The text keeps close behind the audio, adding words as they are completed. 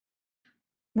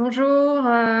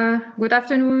Bonjour, good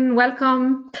afternoon,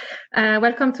 welcome.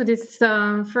 Welcome to this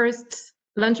first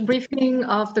lunch briefing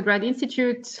of the Grad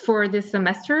Institute for this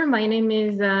semester. My name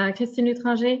is Christine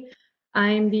Lutranger.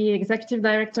 I'm the Executive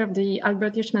Director of the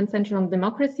Albert Hirschman Center on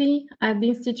Democracy at the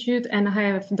Institute, and I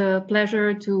have the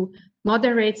pleasure to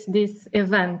moderate this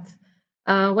event.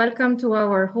 Welcome to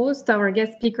our host, our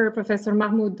guest speaker, Professor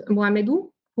Mohamedou,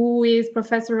 who is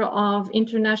Professor of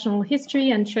International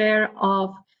History and Chair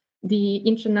of the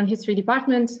International History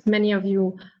Department. Many of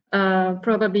you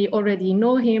probably already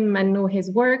know him and know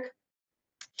his work.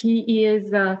 He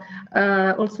is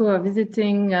also a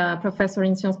visiting professor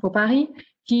in Sciences Po Paris.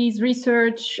 His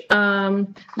research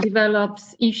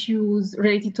develops issues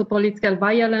related to political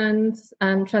violence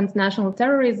and transnational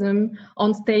terrorism,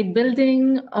 on state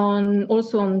building,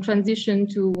 also on transition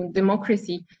to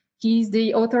democracy. He's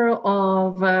the author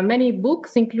of many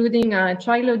books, including a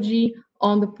trilogy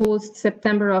on the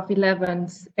post-September of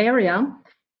 11th area,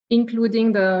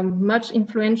 including the much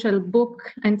influential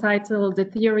book entitled The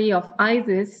Theory of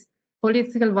ISIS,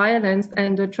 Political Violence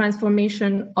and the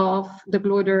Transformation of the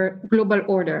Global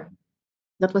Order,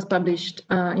 that was published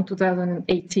in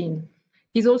 2018.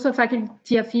 He's also a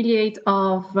faculty affiliate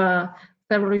of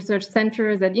several research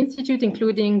centers at the Institute,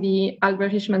 including the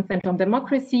Albert Hirschman Center on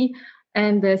Democracy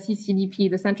and the CCDP,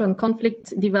 the Center on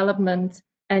Conflict Development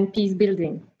and Peace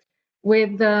Building.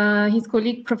 With his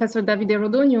colleague, Professor Davide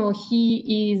Rodogno,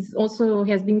 he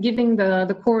has been giving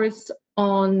the course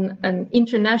on an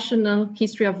international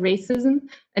history of racism,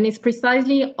 and it's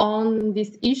precisely on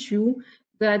this issue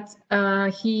that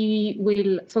he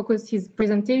will focus his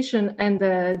presentation and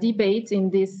the debate in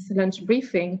this lunch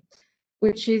briefing,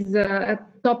 which is a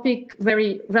topic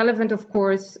very relevant, of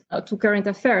course, to current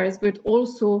affairs, but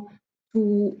also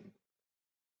to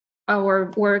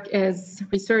our work as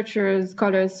researchers,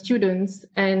 scholars, students,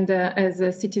 and as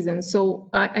citizens. So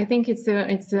I think it's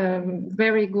a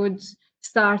very good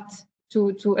start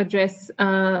to address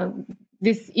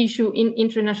this issue in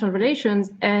international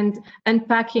relations and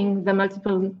unpacking the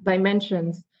multiple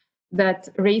dimensions that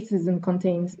racism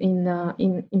contains in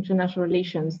international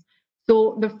relations.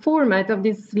 So the format of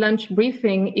this lunch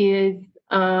briefing is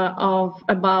of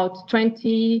about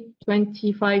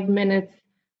 20-25 minutes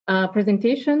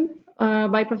presentation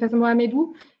by Professor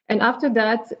Mohamedou. And after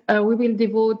that, we will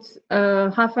devote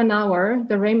half an hour,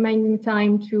 the remaining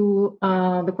time, to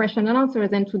the question and answers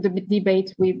and to the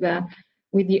debate with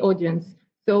the audience.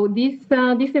 So this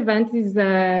event is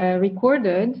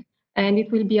recorded, and it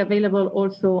will be available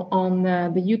also on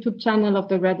the YouTube channel of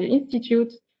the Grad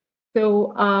Institute.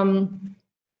 So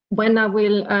when I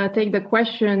will take the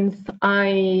questions,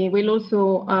 I will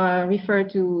also refer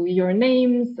to your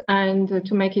names, and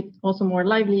to make it also more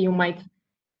lively, you might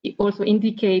also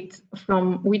indicate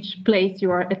from which place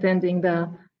you are attending the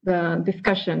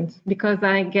discussions, because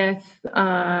I guess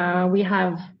we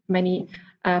have many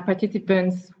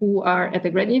participants who are at the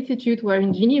Grad Institute, who are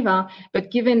in Geneva,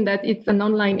 but given that it's an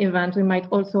online event, we might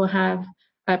also have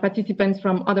participants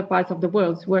from other parts of the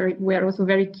world. We are also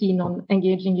very keen on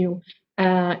engaging you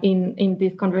in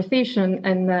this conversation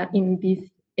and in this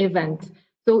event.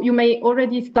 So you may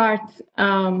already start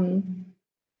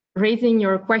raising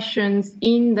your questions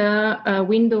in the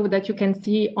window that you can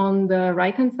see on the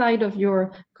right-hand side of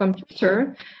your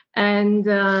computer, and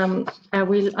I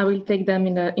will take them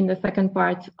in the second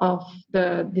part of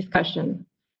the discussion.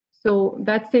 So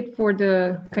that's it for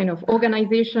the kind of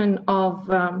organization of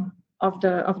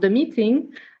the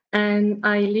meeting, and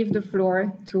I leave the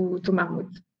floor to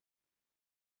Mahmoud.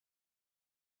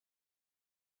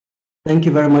 Thank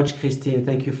you very much, Christine.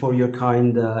 Thank you for your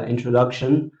kind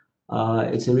introduction.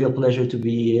 It's a real pleasure to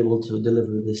be able to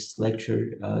deliver this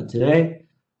lecture today.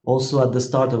 Also, at the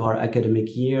start of our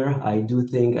academic year, I do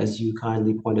think, as you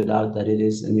kindly pointed out, that it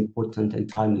is an important and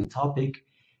timely topic.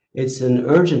 It's an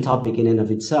urgent topic in and of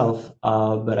itself,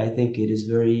 but I think it is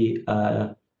very,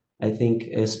 a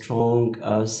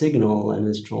strong signal and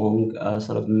a strong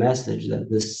sort of message that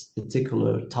this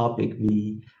particular topic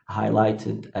be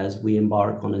highlighted as we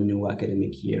embark on a new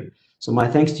academic year. So my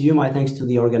thanks to you, my thanks to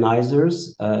the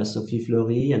organizers, Sophie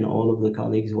Fleury and all of the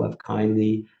colleagues who have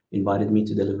kindly invited me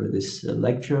to deliver this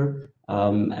lecture.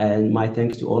 And my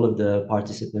thanks to all of the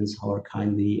participants who are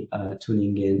kindly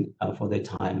tuning in for their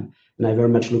time. And I very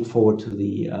much look forward to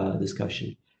the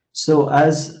discussion. So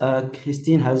as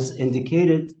Christine has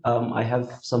indicated, I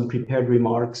have some prepared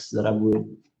remarks that I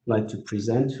would like to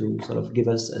present to sort of give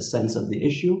us a sense of the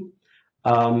issue.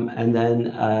 And then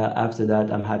after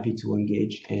that, I'm happy to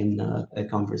engage in a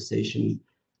conversation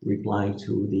replying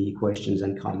to the questions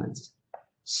and comments.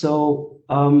 So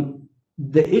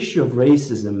the issue of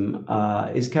racism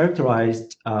is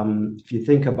characterized, if you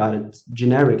think about it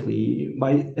generically,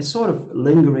 by a sort of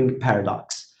lingering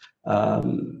paradox,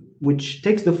 which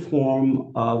takes the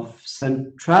form of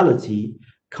centrality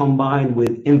combined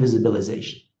with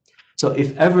invisibilization. So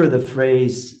if ever the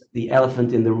phrase, the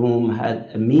elephant in the room, had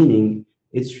a meaning,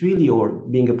 it's really, or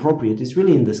being appropriate, it's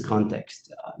really in this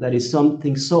context. That is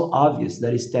something so obvious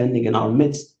that is standing in our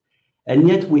midst, and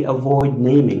yet we avoid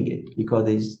naming it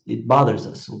because it bothers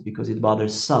us, or because it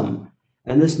bothers some.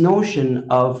 And this notion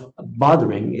of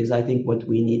bothering is, I think, what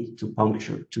we need to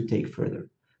puncture, to take further.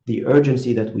 The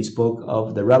urgency that we spoke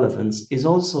of, the relevance, is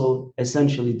also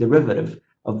essentially derivative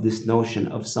of this notion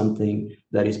of something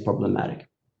that is problematic.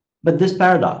 But this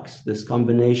paradox, this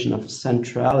combination of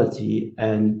centrality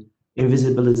and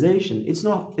invisibilization, is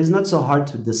not so hard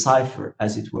to decipher,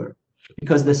 as it were,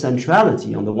 because the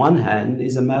centrality, on the one hand,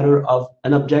 is a matter of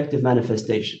an objective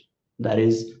manifestation, that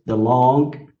is the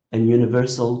long and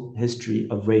universal history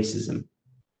of racism,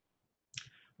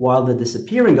 while the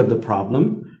disappearing of the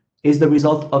problem is the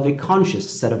result of a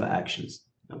conscious set of actions.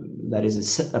 That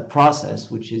is a process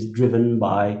which is driven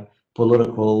by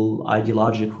political,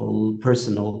 ideological,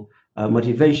 personal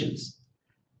motivations.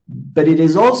 But it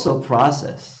is also a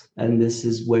process, and this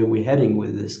is where we're heading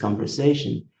with this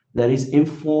conversation, that is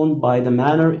informed by the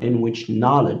manner in which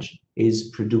knowledge is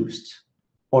produced,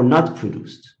 or not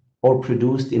produced, or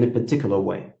produced in a particular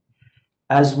way,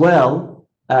 as well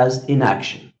as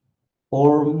inaction,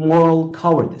 or moral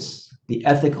cowardice. The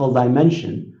ethical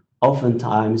dimension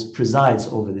oftentimes presides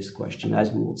over this question,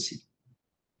 as we will see.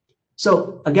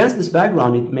 So against this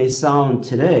background, it may sound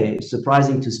today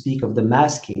surprising to speak of the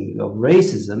masking of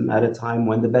racism at a time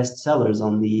when the bestsellers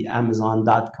on the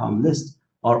Amazon.com list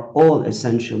are all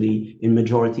essentially in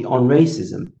majority on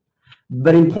racism.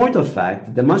 But in point of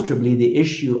fact, demonstrably, the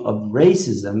issue of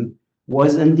racism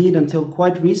was indeed, until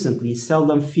quite recently,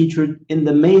 seldom featured in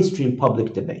the mainstream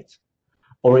public debate.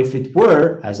 Or if it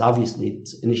were, as obviously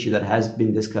it's an issue that has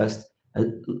been discussed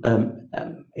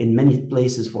in many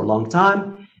places for a long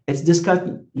time, it's discussed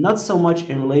not so much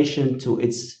in relation to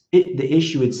the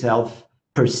issue itself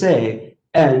per se,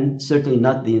 and certainly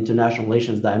not the international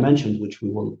relations dimensions, which we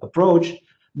will approach,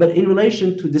 but in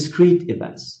relation to discrete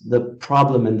events, the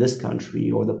problem in this country,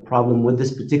 or the problem with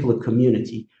this particular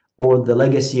community, or the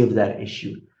legacy of that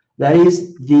issue. That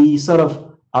is the sort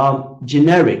of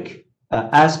generic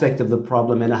aspect of the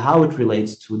problem, and how it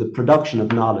relates to the production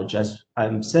of knowledge, as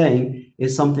I'm saying,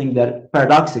 is something that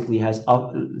paradoxically has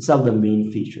seldom been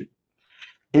featured.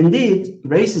 Indeed,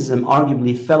 racism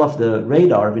arguably fell off the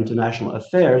radar of international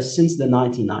affairs since the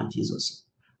 1990s or so.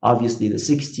 Obviously, the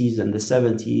 60s and the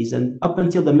 70s, and up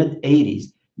until the mid-80s,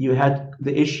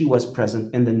 the issue was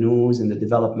present in the news, in the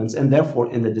developments, and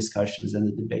therefore in the discussions and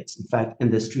the debates. In fact, in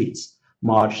the streets,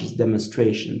 marches,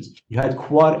 demonstrations. You had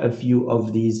quite a few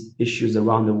of these issues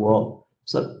around the world,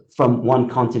 so from one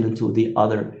continent to the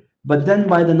other. But then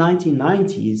by the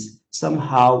 1990s,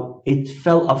 somehow it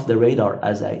fell off the radar,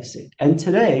 as I said. And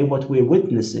today, what we're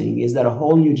witnessing is that a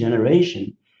whole new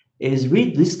generation is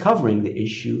rediscovering the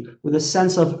issue with a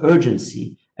sense of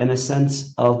urgency and a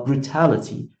sense of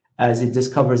brutality as it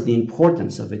discovers the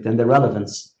importance of it and the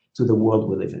relevance to the world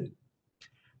we live in.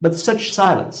 But such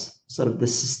silence, sort of the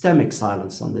systemic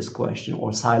silence on this question,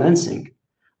 or silencing,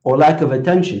 or lack of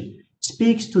attention,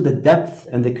 speaks to the depth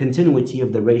and the continuity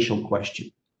of the racial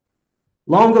question.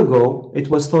 Long ago, it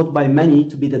was thought by many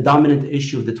to be the dominant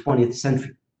issue of the 20th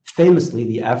century. Famously,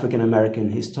 the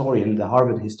African-American historian, the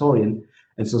Harvard historian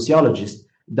and sociologist,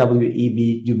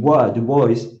 W.E.B. Du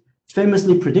Bois,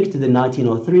 famously predicted in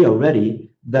 1903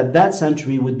 already that that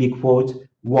century would be, quote,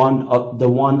 one of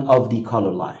the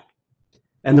color line.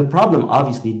 And the problem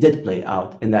obviously did play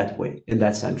out in that way, in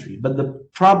that century. But the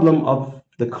problem of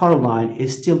the color line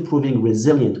is still proving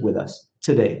resilient with us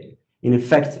today, in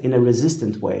effect, in a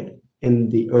resistant way in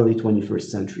the early 21st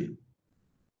century.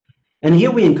 And here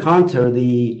we encounter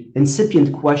the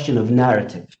incipient question of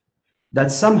narrative,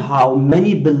 that somehow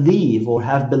many believe or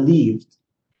have believed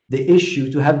the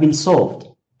issue to have been solved,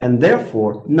 and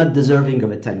therefore not deserving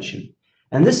of attention.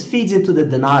 And this feeds into the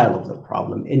denial of the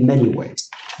problem in many ways.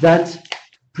 That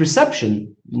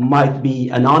perception might be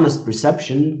an honest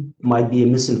perception, might be a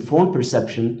misinformed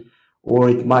perception, or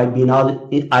it might be an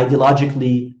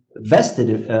ideologically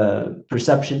vested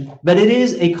perception, but it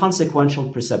is a consequential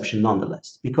perception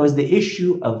nonetheless, because the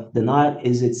issue of denial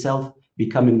is itself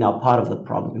becoming now part of the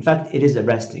problem. In fact, it is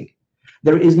arresting.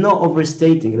 There is no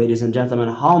overstating, ladies and gentlemen,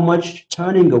 how much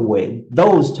turning away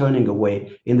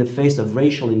in the face of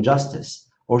racial injustice,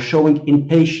 or showing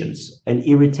impatience and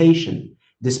irritation,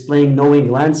 displaying knowing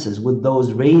glances with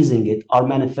those raising it, are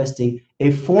manifesting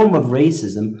a form of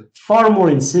racism far more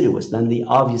insidious than the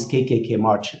obvious KKK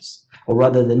marches, or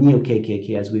rather the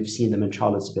neo-KKK as we've seen them in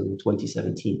Charlottesville in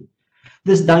 2017.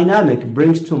 This dynamic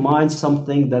brings to mind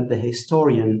something that the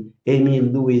historian Amy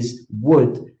Louise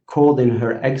Wood called in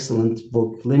her excellent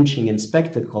book, Lynching and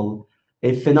Spectacle,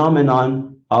 a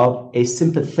phenomenon of a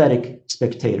sympathetic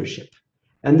spectatorship.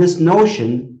 And this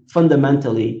notion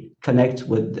fundamentally connects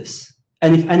with this.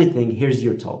 And if anything, here's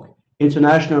your talk.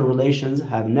 International relations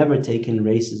have never taken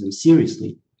racism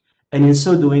seriously, and in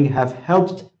so doing have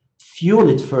helped fuel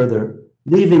it further,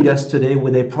 leaving us today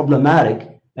with a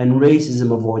problematic and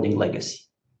racism-avoiding legacy.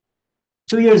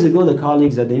 2 years ago, the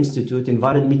colleagues at the Institute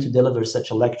invited me to deliver such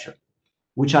a lecture,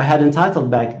 which I had entitled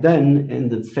back then, in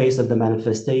the face of the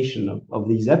manifestation of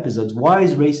these episodes, Why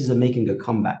is Racism Making a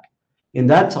Comeback? In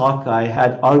that talk, I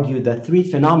had argued that three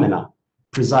phenomena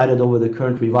presided over the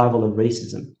current revival of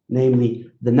racism, namely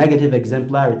the negative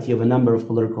exemplarity of a number of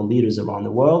political leaders around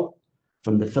the world,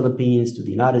 from the Philippines to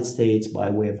the United States, by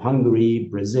way of Hungary,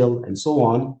 Brazil, and so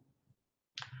on,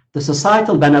 the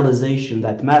societal banalization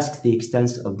that masks the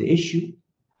extent of the issue,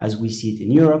 as we see it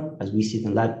in Europe, as we see it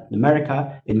in Latin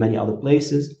America, in many other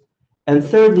places, and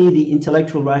thirdly, the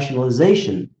intellectual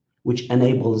rationalization which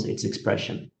enables its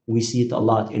expression. We see it a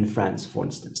lot in France, for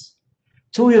instance.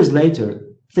 2 years later,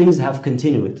 things have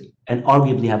continued and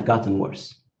arguably have gotten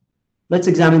worse. Let's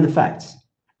examine the facts.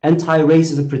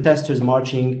 Anti-racism protesters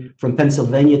marching from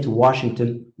Pennsylvania to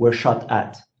Washington were shot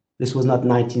at. This was not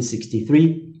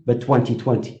 1963, but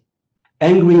 2020.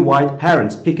 Angry white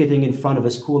parents picketing in front of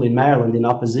a school in Maryland in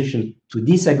opposition to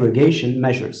desegregation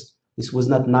measures. This was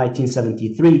not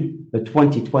 1973, but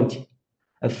 2020.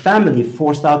 A family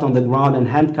forced out on the ground and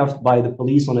handcuffed by the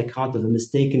police on account of a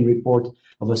mistaken report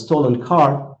of a stolen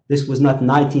car. This was not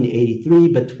 1983,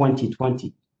 but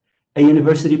 2020. A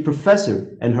university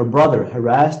professor and her brother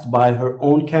harassed by her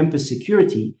own campus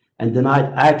security and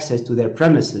denied access to their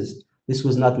premises. This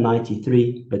was not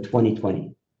 93, but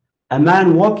 2020. A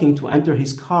man walking to enter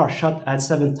his car shot at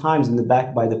 7 times in the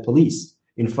back by the police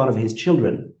in front of his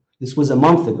children. This was a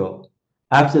month ago,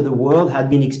 after the world had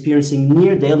been experiencing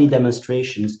near daily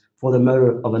demonstrations for the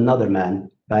murder of another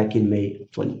man back in May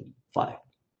 25.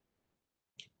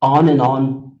 On and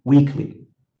on weekly,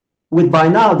 with by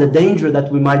now the danger that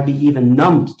we might be even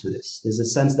numbed to this. There's a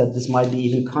sense that this might be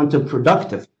even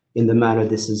counterproductive in the manner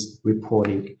this is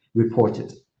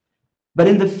reported. But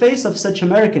in the face of such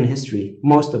American history,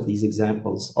 most of these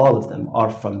examples, all of them, are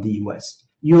from the US.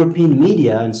 European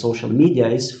media and social media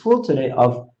is full today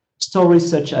of stories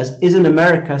such as, isn't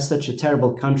America such a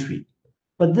terrible country?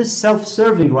 But this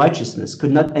self-serving righteousness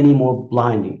could not any more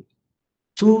blinding.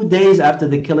 2 days after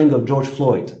the killing of George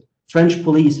Floyd, French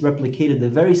police replicated the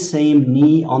very same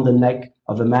knee on the neck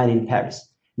of a man in Paris.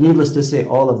 Needless to say,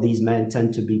 all of these men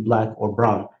tend to be black or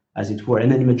brown, as it were,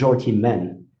 and in majority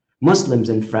men. Muslims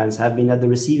in France have been at the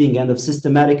receiving end of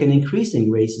systematic and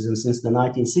increasing racism since the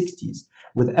 1960s,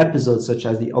 with episodes such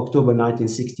as the October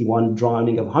 1961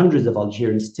 drowning of hundreds of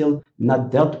Algerians still not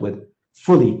dealt with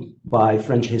fully by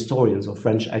French historians or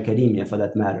French academia for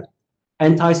that matter.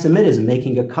 Anti-Semitism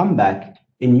making a comeback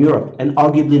in Europe and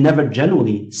arguably never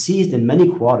generally ceased in many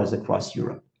quarters across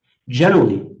Europe.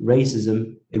 Generally,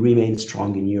 racism remains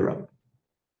strong in Europe.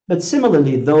 But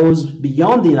similarly, those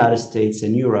beyond the United States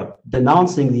and Europe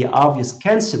denouncing the obvious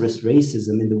cancerous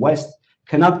racism in the West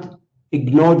cannot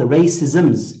ignore the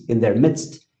racisms in their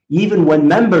midst, even when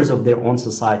members of their own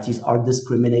societies are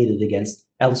discriminated against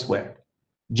elsewhere.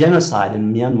 Genocide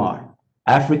in Myanmar,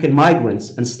 African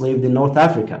migrants enslaved in North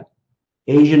Africa,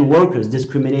 Asian workers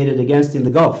discriminated against in the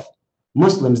Gulf,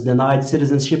 Muslims denied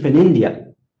citizenship in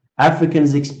India,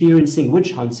 Africans experiencing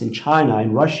witch hunts in China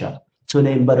and Russia, to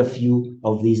name but a few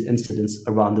of these incidents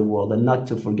around the world, and not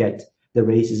to forget the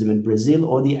racism in Brazil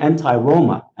or the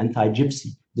anti-Roma, anti-Gypsy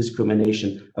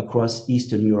discrimination across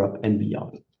Eastern Europe and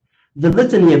beyond. The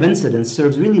litany of incidents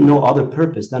serves really no other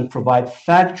purpose than provide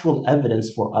factual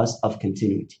evidence for us of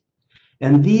continuity.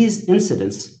 And these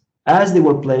incidents, as they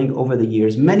were playing over the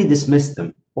years, many dismissed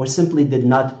them or simply did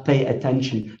not pay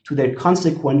attention to their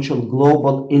consequential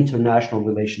global international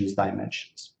relations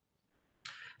dimensions.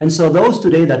 And so those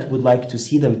today that would like to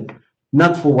see them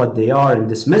not for what they are and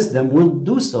dismiss them will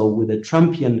do so with a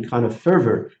Trumpian kind of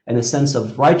fervor and a sense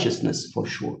of righteousness for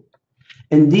sure.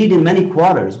 Indeed, in many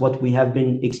quarters, what we have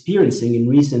been experiencing in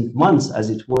recent months, as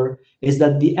it were, is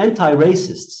that the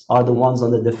anti-racists are the ones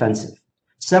on the defensive.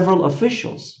 Several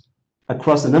officials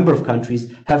across a number of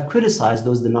countries have criticized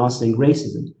those denouncing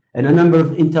racism, and a number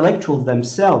of intellectuals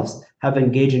themselves have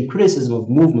engaged in criticism of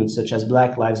movements such as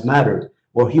Black Lives Matter,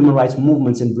 or human rights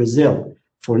movements in Brazil,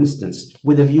 for instance,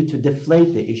 with a view to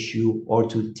deflate the issue or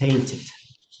to taint it.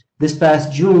 This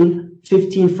past June,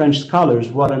 15 French scholars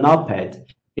wrote an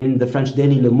op-ed in the French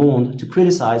daily Le Monde to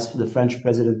criticize the French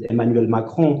President Emmanuel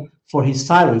Macron for his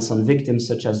silence on victims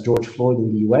such as George Floyd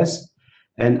in the US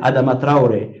and Adama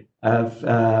Traoré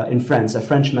in France, a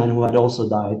Frenchman who had also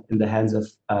died in the hands of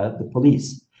the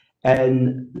police.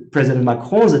 And President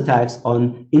Macron's attacks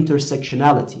on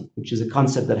intersectionality, which is a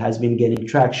concept that has been gaining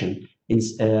traction in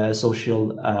social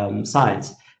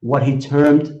science,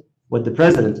 what the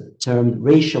president termed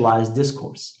racialized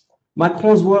discourse.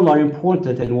 Macron's words are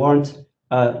important and warrant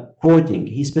quoting.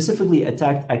 He specifically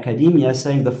attacked academia,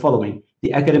 saying the following: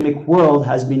 the academic world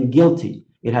has been guilty.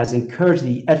 It has encouraged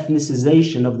the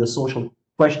ethnicization of the social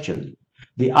question.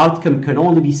 The outcome can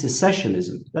only be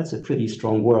secessionism. That's a pretty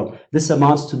strong word. This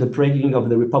amounts to the breaking of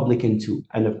the Republic in two,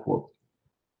 end of quote.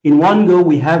 In one go,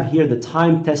 we have here the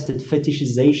time-tested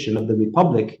fetishization of the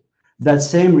Republic, that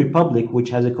same Republic which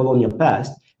has a colonial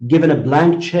past, given a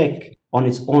blank check on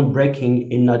its own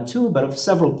breaking in not two, but of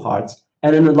several parts,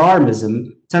 and an alarmism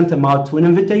tantamount to an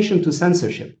invitation to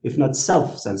censorship, if not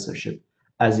self-censorship,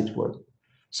 as it were.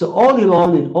 So all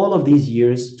along in all of these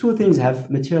years, two things have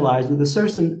materialized with a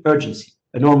certain urgency: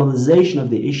 a normalization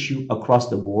of the issue across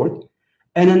the board,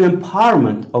 and an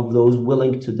empowerment of those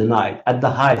willing to deny it at the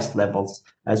highest levels,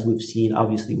 as we've seen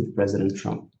obviously with President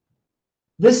Trump.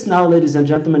 This now, ladies and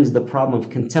gentlemen, is the problem of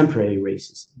contemporary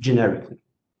racism, generically.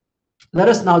 Let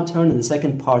us now turn in the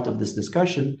second part of this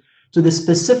discussion to the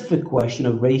specific question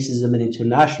of racism in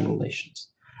international relations.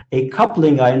 A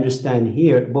coupling I understand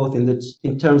here, both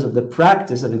in terms of the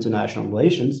practice of international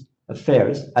relations,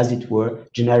 affairs, as it were,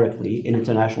 generically in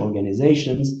international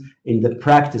organizations, in the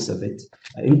practice of it,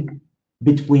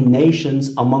 between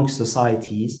nations, amongst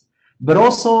societies, but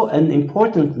also, and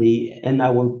importantly, and I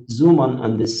will zoom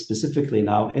on this specifically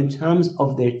now, in terms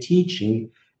of their teaching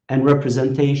and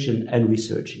representation and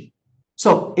researching.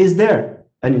 So, is there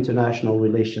an international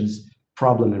relations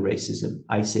problem in racism?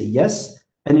 I say yes,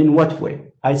 and in what way?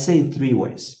 I say in three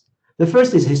ways. The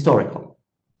first is historical.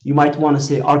 You might want to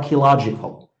say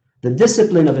archaeological. The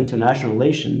discipline of international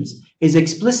relations is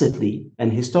explicitly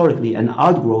and historically an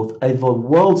outgrowth of a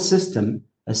world system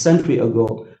a century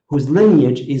ago whose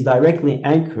lineage is directly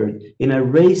anchored in a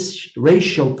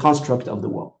racial construct of the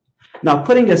world. Now,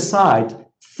 putting aside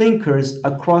thinkers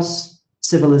across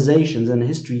civilizations and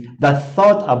history that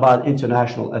thought about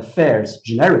international affairs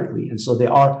generically, and so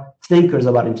there are thinkers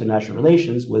about international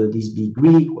relations, whether these be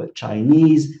Greek, or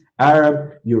Chinese,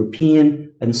 Arab,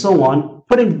 European, and so on.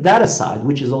 Putting that aside,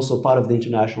 which is also part of the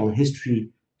international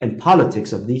history and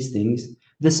politics of these things,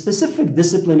 the specific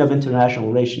discipline of international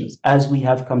relations, as we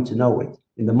have come to know it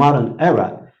in the modern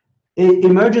era, it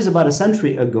emerges about a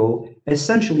century ago,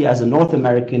 essentially as a North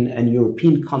American and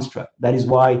European construct. That is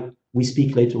why we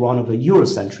speak later on of a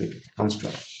Eurocentric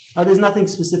construct. Now, there's nothing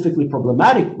specifically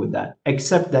problematic with that,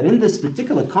 except that in this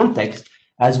particular context,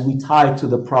 as we tie to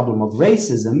the problem of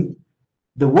racism,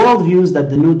 the worldviews that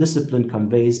the new discipline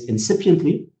conveys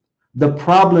incipiently, the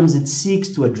problems it seeks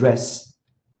to address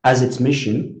as its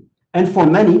mission, and for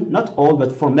many, not all,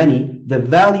 but for many, the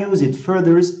values it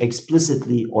furthers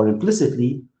explicitly or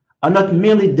implicitly are not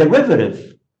merely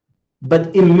derivative,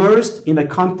 but immersed in a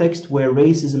context where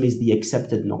racism is the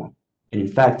accepted norm. And in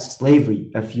fact,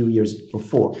 slavery a few years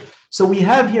before. So we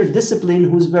have here discipline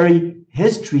whose very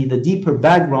history, the deeper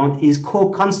background, is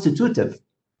co-constitutive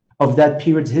of that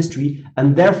period's history,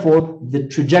 and therefore the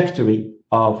trajectory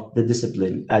of the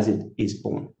discipline as it is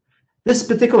born. This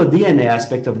particular DNA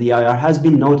aspect of the IR has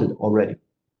been noted already.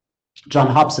 John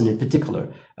Hobson in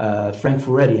particular, Frank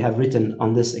Furedi have written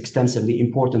on this extensively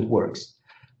important works.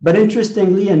 But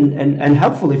interestingly and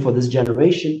helpfully for this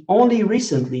generation, only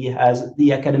recently has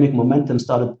the academic momentum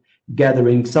started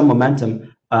gathering some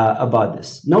momentum about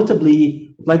this.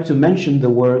 Notably, I'd like to mention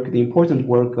the important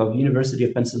work of University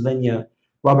of Pennsylvania,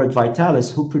 Robert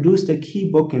Vitalis, who produced a key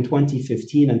book in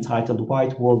 2015 entitled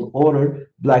White World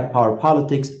Order, Black Power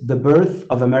Politics, The Birth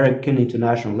of American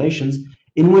International Relations,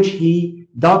 in which he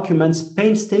documents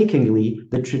painstakingly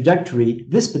the trajectory,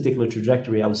 this particular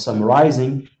trajectory I was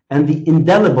summarizing, and the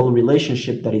indelible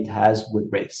relationship that it has with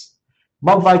race.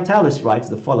 Bob Vitalis writes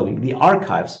the following: the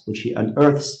archives, which he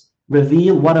unearths,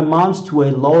 reveal what amounts to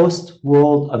a lost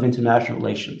world of international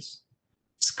relations.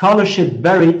 Scholarship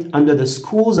buried under the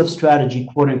schools of strategy,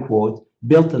 quote unquote,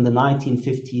 built in the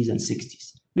 1950s and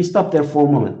 60s. Let me stop there for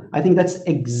a moment. I think that's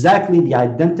exactly the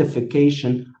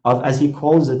identification of, as he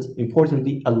calls it,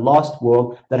 importantly, a lost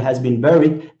world that has been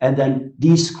buried. And then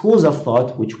these schools of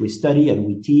thought, which we study and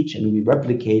we teach and we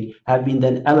replicate, have been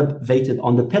then elevated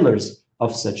on the pillars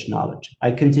of such knowledge.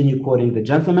 I continue quoting the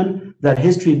gentleman that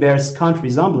history bears scant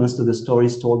resemblance to the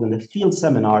stories told in the field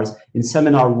seminars, in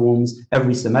seminar rooms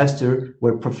every semester,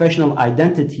 where professional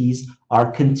identities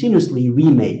are continuously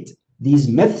remade. These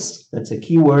myths, that's a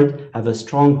key word, have a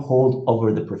strong hold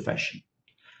over the profession.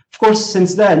 Of course,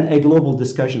 since then, a global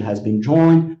discussion has been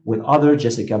joined with others.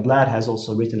 Jessica Blatt has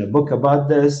also written a book about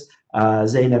this.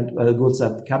 Zeynep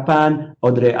Gulsat-Kapan,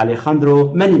 Audrey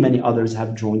Alejandro, many others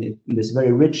have joined in this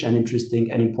very rich and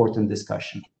interesting and important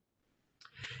discussion.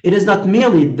 It is not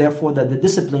merely, therefore, that the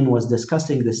discipline was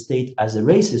discussing the state as a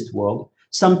racist world.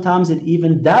 Sometimes it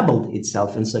even dabbled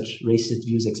itself in such racist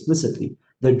views explicitly.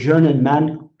 The journal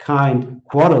Mankind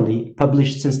Quarterly,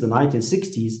 published since the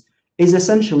 1960s, is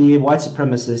essentially a white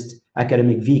supremacist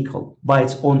academic vehicle by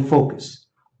its own focus,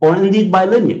 or indeed by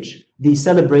lineage. The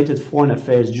celebrated Foreign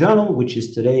Affairs Journal, which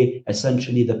is today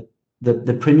essentially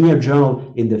the premier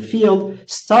journal in the field,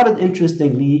 started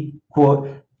interestingly, quote,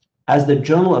 as the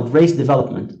Journal of Race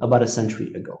Development about a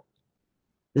century ago.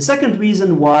 The second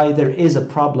reason why there is a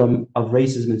problem of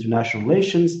racism in international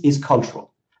relations is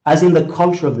cultural, as in the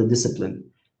culture of the discipline.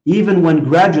 Even when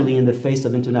gradually, in the face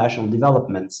of international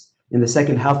developments in the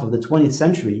second half of the 20th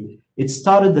century,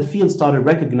 the field started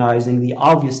recognizing the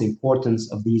obvious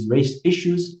importance of these race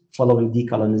issues following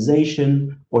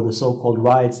decolonization, or the so-called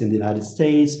riots in the United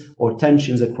States, or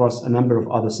tensions across a number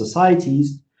of other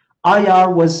societies. IR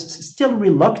was still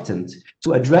reluctant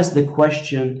to address the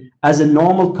question as a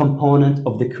normal component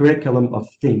of the curriculum of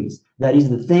things, that is,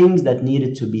 the things that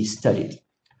needed to be studied.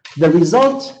 The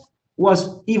result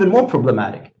was even more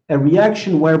problematic, a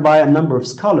reaction whereby a number of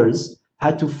scholars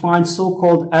had to find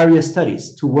so-called area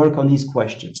studies to work on these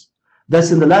questions.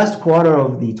 Thus, in the last quarter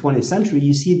of the 20th century,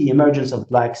 you see the emergence of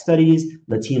Black studies,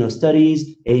 Latino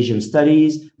studies, Asian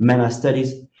studies, MENA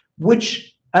studies,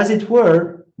 which, as it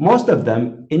were, most of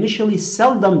them initially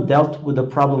seldom dealt with the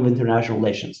problem of international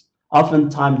relations,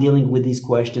 oftentimes dealing with these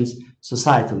questions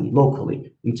societally,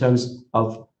 locally, in terms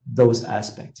of those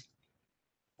aspects.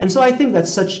 And so I think that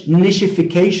such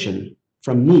nichification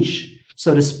from niche,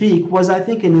 so to speak, was, I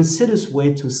think, an insidious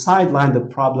way to sideline the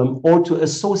problem or to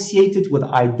associate it with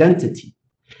identity,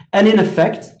 and in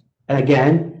effect,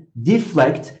 again,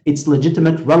 deflect its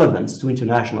legitimate relevance to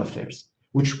international affairs,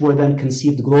 which were then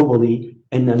conceived globally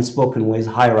in unspoken ways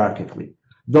hierarchically.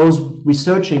 Those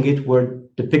researching it were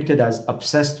depicted as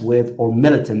obsessed with or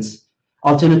militants.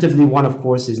 Alternatively, one, of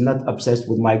course, is not obsessed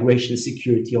with migration,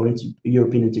 security, or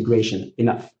European integration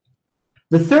enough.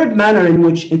 The third manner in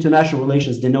which international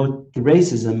relations denote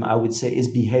racism, I would say, is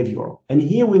behavioral. And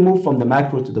here we move from the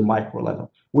macro to the micro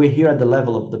level. We're here at the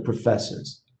level of the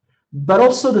professors, but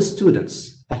also the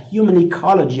students. A human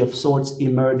ecology of sorts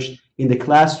emerged in the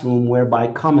classroom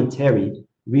whereby commentary,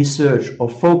 research, or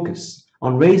focus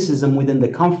on racism within the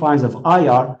confines of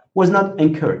IR was not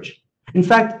encouraged. In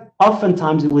fact,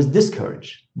 oftentimes it was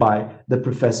discouraged by the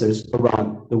professors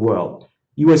around the world.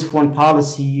 US foreign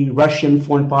policy, Russian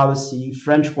foreign policy,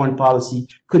 French foreign policy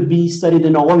could be studied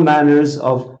in all manners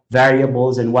of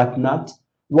variables and whatnot,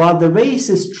 while the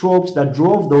racist tropes that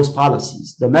drove those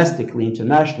policies, domestically,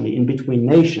 internationally, in between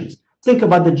nations. Think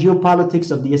about the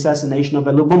geopolitics of the assassination of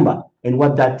Lumumba and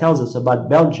what that tells us about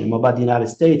Belgium, about the United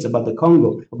States, about the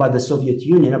Congo, about the Soviet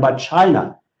Union, about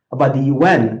China, about the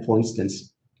UN, for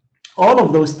instance. All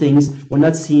of those things were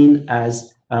not seen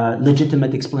as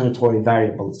legitimate explanatory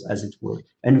variables, as it were.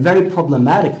 And very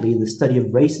problematically, the study of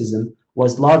racism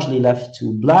was largely left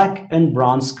to Black and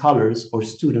brown scholars or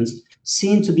students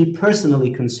seen to be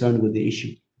personally concerned with the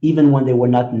issue, even when they were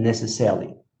not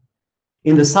necessarily.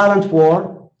 In The Silent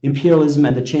War, Imperialism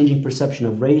and the Changing Perception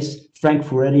of Race, Frank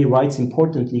Furedi writes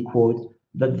importantly, quote,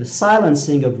 that the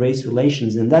silencing of race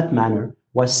relations in that manner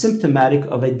was symptomatic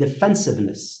of a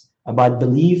defensiveness about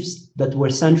beliefs that were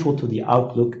central to the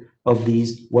outlook of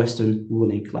these Western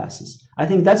ruling classes. I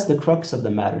think that's the crux of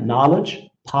the matter. Knowledge,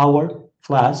 power,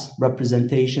 class,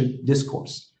 representation,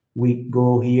 discourse. We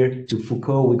go here to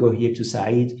Foucault, we go here to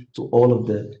Said, to all of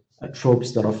the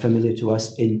tropes that are familiar to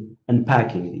us in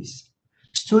unpacking these.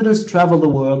 Students travel the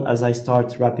world, as I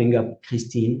start wrapping up,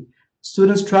 Christine.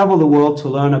 Students travel the world to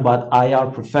learn about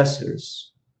IR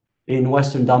professors in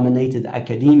Western-dominated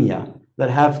academia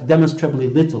that have demonstrably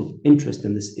little interest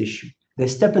in this issue. They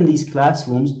step in these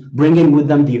classrooms, bringing with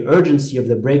them the urgency of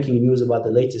the breaking news about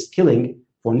the latest killing,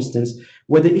 for instance,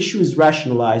 where the issue is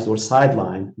rationalized or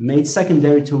sidelined, made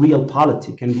secondary to real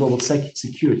politics and global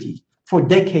security for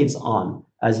decades on,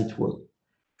 as it were.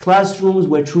 Classrooms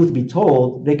where, truth be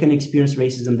told, they can experience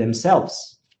racism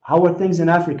themselves. How are things in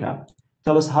Africa?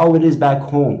 Tell us how it is back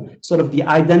home. Sort of the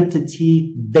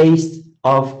identity based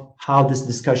of how this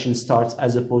discussion starts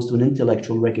as opposed to an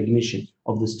intellectual recognition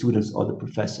of the students or the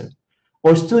professor.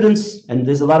 Or students, and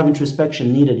there's a lot of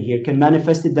introspection needed here, can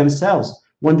manifest it themselves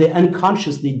when they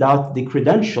unconsciously doubt the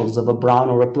credentials of a brown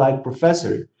or a black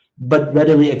professor, but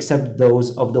readily accept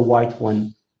those of the white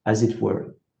one, as it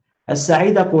were. As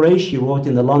Saida Qureshi wrote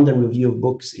in the London Review of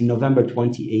Books in November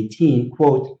 2018,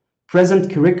 quote,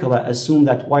 present curricula assume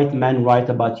that white men write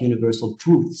about universal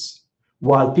truths,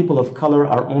 while people of color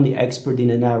are only expert in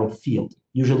a narrow field,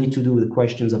 usually to do with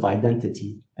questions of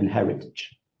identity and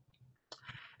heritage.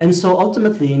 And so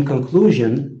ultimately, in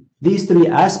conclusion, these three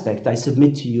aspects I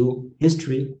submit to you,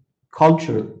 history,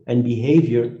 culture, and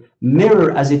behavior,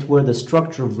 mirror, as it were, the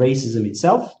structure of racism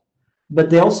itself, but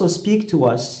they also speak to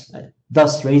us,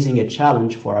 thus raising a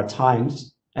challenge for our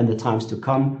times and the times to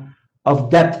come of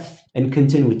depth and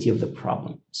continuity of the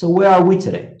problem. So where are we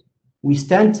today? We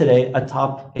stand today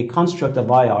atop a construct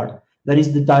of IR that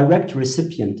is the direct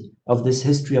recipient of this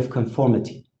history of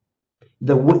conformity.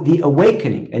 The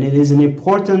awakening, and it is an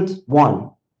important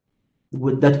one,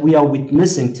 that we are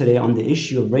witnessing today on the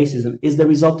issue of racism is the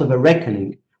result of a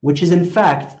reckoning, which is in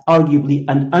fact arguably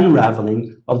an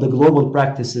unraveling of the global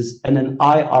practices and an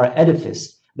IR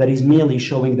edifice that is merely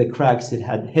showing the cracks it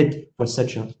had hit for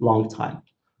such a long time.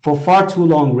 For far too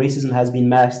long, racism has been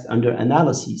masked under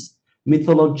analyses,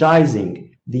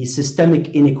 mythologizing the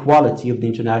systemic inequality of the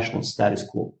international status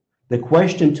quo. The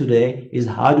question today is,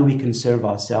 how do we conserve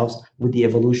ourselves with the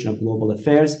evolution of global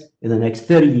affairs in the next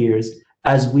 30 years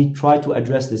as we try to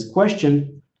address this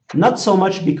question, not so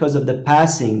much because of the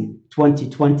passing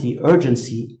 2020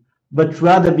 urgency, but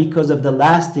rather because of the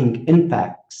lasting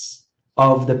impacts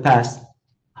of the past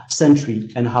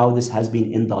century and how this has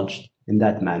been indulged in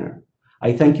that manner.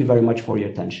 I thank you very much for your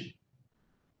attention.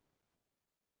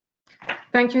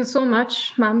 Thank you so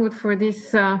much, Mahmoud, for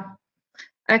this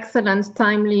excellent,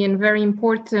 timely, and very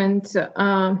important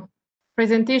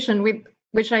presentation,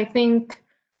 which I think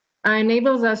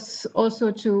enables us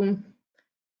also to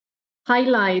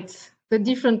highlight the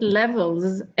different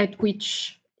levels at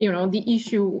which, the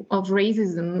issue of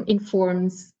racism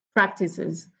informs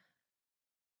practices.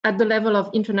 At the level of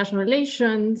international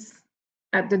relations,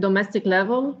 at the domestic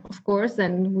level, of course,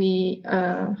 and we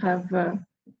have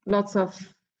lots of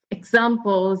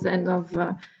examples and of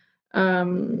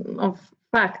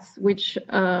facts which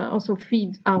also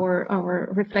feed our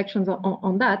reflections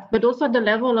on that, but also at the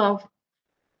level of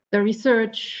the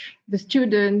research, the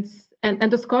students,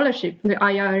 and the scholarship, the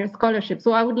IR scholarship.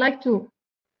 So I would like to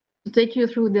take you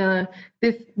through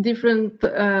these different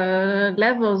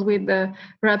levels with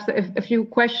perhaps a few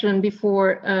questions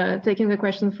before taking the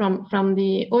questions from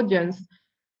the audience.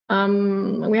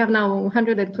 We have now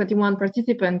 121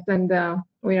 participants, and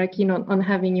we are keen on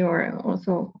having your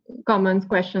also comments,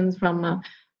 questions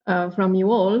from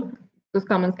you all. Those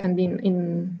comments can be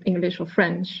in English or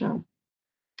French,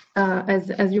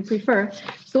 as you prefer.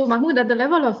 So Mahmoud, at the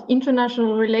level of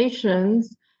international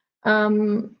relations,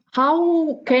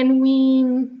 how can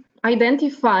we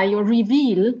identify or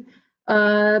reveal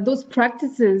those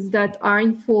practices that are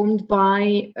informed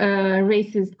by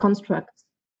racist constructs?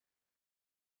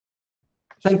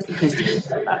 Thank you, Christine.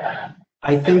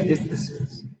 I think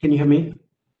this can you hear me?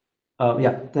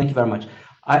 Yeah, thank you very much.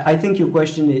 I think your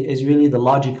question is really the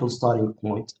logical starting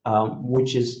point,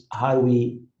 which is how do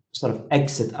we sort of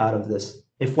exit out of this,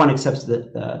 if one accepts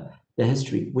the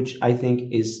history, which I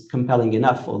think is compelling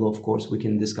enough, although of course we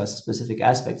can discuss specific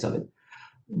aspects of it.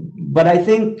 But I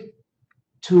think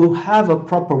to have a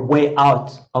proper way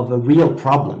out of a real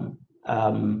problem,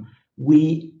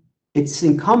 it's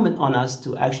incumbent on us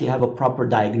to actually have a proper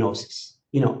diagnosis.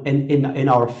 In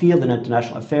our field in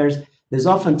international affairs, there's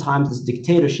oftentimes this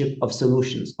dictatorship of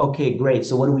solutions. Okay, great.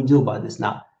 So what do we do about this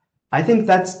now? I think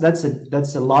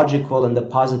that's a logical and the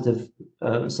positive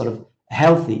sort of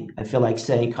healthy, I feel like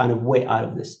saying, kind of way out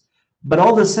of this. But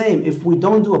all the same, if we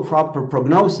don't do a proper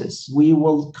prognosis, we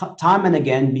will time and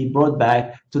again be brought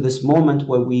back to this moment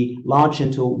where we launch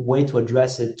into a way to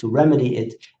address it, to remedy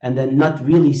it, and then not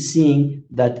really seeing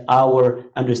that our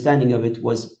understanding of it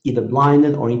was either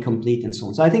blinded or incomplete and so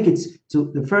on. So I think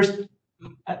the first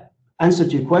answer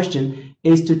to your question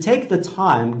is to take the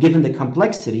time, given the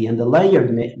complexity and the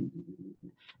layered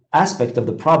aspect of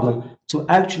the problem, to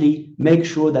actually make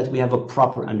sure that we have a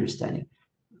proper understanding.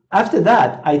 After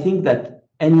that, I think that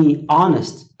any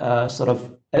honest sort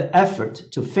of effort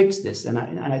to fix this, and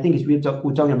I think we're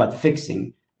talking about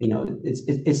fixing,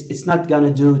 it's not going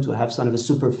to do to have sort of a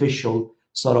superficial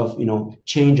sort of,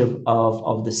 change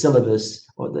of the syllabus,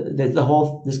 or the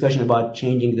whole discussion about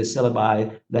changing the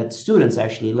syllabi that students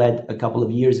actually led a couple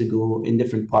of years ago in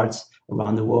different parts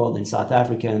around the world, in South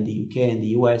Africa, in the UK, in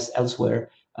the US, elsewhere.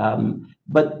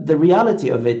 But the reality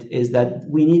of it is that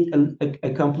we need a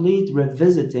complete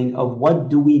revisiting of what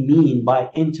do we mean by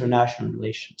international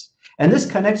relations. And this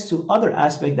connects to other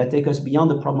aspects that take us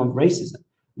beyond the problem of racism.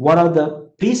 What are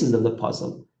the pieces of the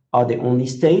puzzle? Are they only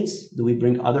states? Do we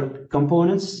bring other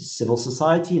components, civil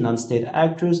society, non-state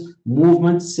actors,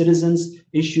 movements, citizens,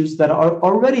 issues that are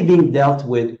already being dealt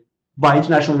with by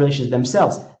international relations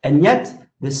themselves? And yet,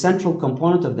 the central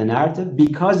component of the narrative,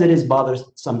 because it is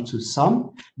bothersome to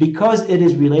some, because it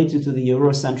is related to the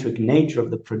Eurocentric nature of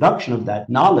the production of that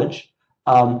knowledge,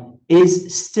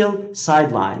 is still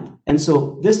sidelined. And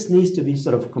so this needs to be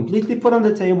sort of completely put on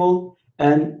the table,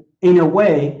 and in a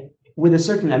way, with a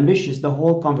certain ambition, the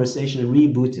whole conversation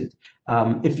rebooted.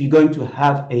 If you're going to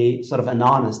have a sort of an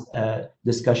honest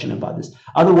discussion about this.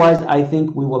 Otherwise, I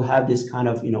think we will have this kind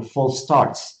of, false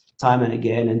starts time and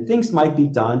again, and things might be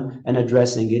done and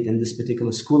addressing it in this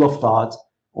particular school of thought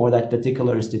or that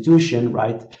particular institution,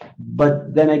 right?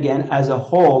 But then again, as a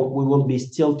whole, we will be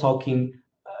still talking,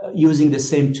 using the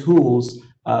same tools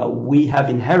we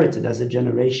have inherited as a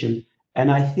generation,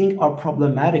 and I think are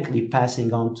problematically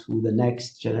passing on to the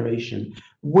next generation,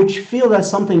 which feel that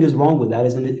something is wrong with that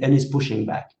and is pushing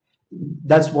back.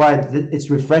 That's why it's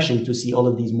refreshing to see all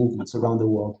of these movements around the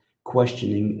world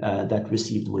questioning that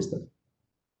received wisdom.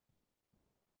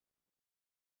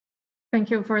 Thank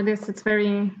you for this. It's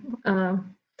very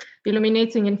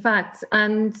illuminating, in fact.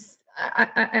 And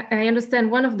I understand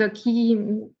one of the key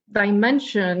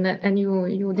dimension, and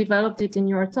you developed it in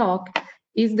your talk,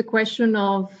 is the question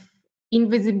of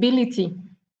invisibility.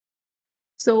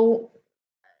 So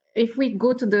if we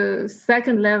go to the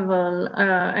second level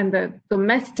and the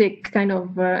domestic kind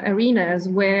of arenas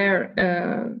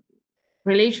where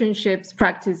relationships,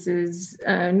 practices,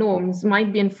 norms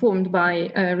might be informed by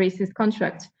racist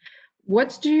constructs,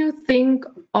 what do you think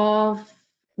of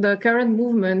the current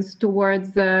movements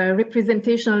towards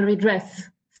representational redress,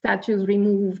 statues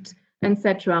removed,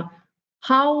 etc.?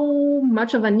 How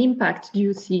much of an impact do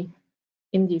you see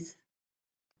in this?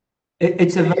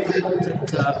 It's a very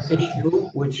important issue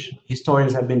which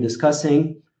historians have been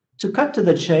discussing. To cut to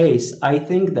the chase, I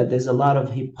think that there's a lot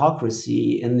of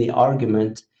hypocrisy in the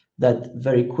argument that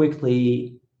very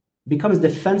quickly becomes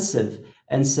defensive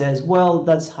and says, well,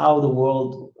 that's how the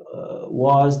world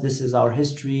was, this is our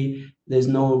history, there's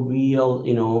no real,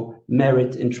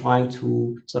 merit in trying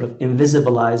to sort of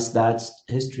invisibilize that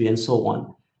history and so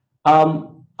on.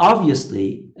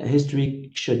 Obviously,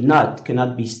 history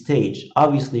cannot be staged.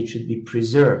 Obviously, it should be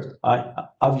preserved.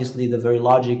 Obviously, the very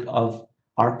logic of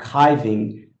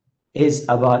archiving is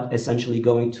about essentially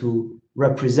going to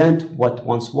represent what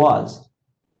once was.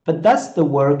 But that's the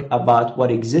work about what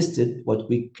existed, what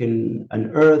we can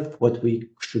unearth, what we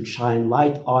should shine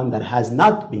light on that has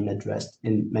not been addressed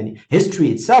in many.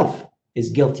 History itself is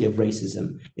guilty of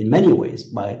racism in many ways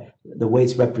by the way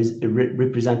it's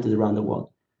represented around the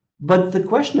world. But the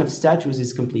question of statues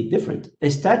is completely different. A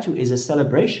statue is a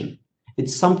celebration.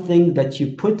 It's something that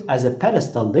you put as a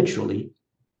pedestal, literally,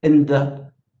 in the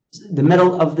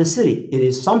middle of the city. It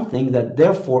is something that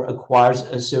therefore acquires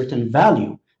a certain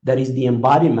value. That is the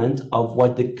embodiment of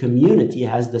what the community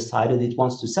has decided it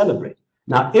wants to celebrate.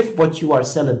 Now, if what you are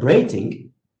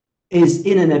celebrating is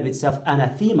in and of itself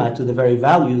anathema to the very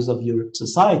values of your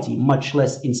society, much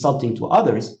less insulting to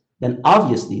others, then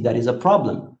obviously that is a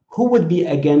problem. Who would be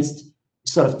against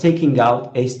sort of taking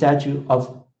out a statue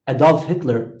of Adolf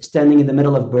Hitler standing in the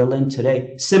middle of Berlin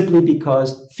today, simply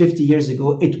because 50 years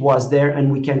ago it was there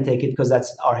and we can't take it because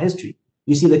that's our history?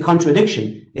 You see the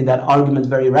contradiction in that argument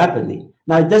very rapidly.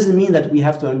 Now, it doesn't mean that we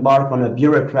have to embark on a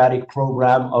bureaucratic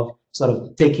program of sort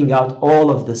of taking out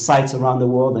all of the sites around the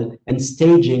world and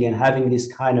staging and having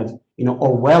this kind of,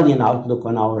 Orwellian outlook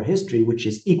on our history, which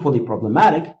is equally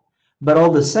problematic. But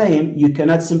all the same, you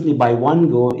cannot simply by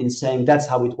one go in saying that's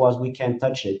how it was, we can't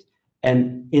touch it.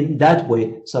 And in that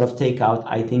way, sort of take out,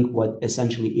 I think, what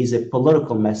essentially is a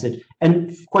political message.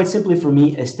 And quite simply for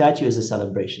me, a statue is a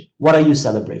celebration. What are you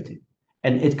celebrating?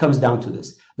 And it comes down to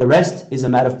this. The rest is a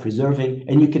matter of preserving,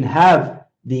 and you can have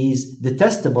these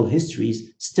detestable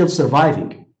histories still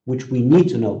surviving, which we need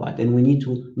to know about, and we need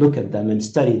to look at them and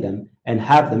study them and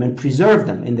have them and preserve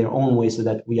them in their own way so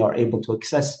that we are able to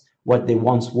access what they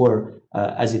once were,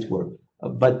 as it were.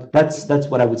 But that's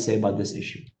what I would say about this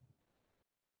issue.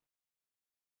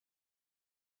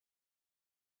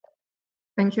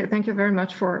 Thank you very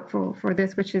much for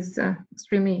this, which is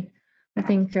extremely, I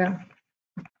think,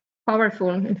 powerful,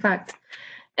 in fact.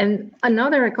 And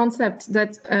another concept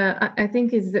that I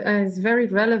think is very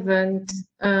relevant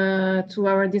to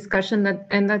our discussion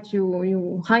and that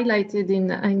you highlighted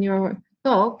in your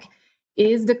talk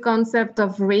is the concept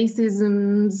of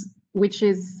racism's which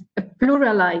is a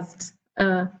pluralized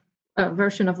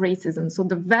version of racism. So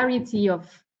the variety of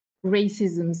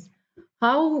racisms.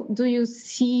 How do you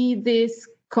see this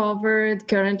covered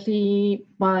currently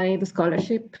by the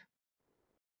scholarship?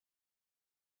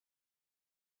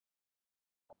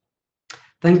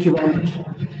 Thank you very much.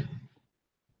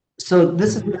 So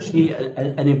this is actually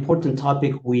an important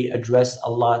topic we address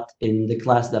a lot in the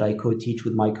class that I co-teach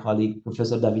with my colleague,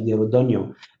 Professor Davide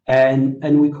Rodogno.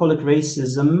 And we call it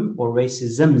racism or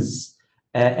racisms.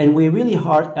 And we're really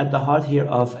at the heart here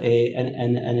of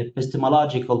an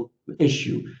epistemological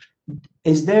issue.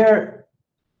 Is there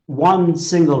one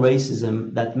single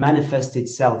racism that manifests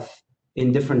itself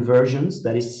in different versions,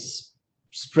 that is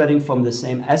spreading from the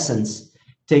same essence,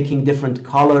 taking different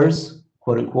colors,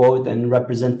 quote unquote, and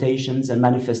representations and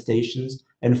manifestations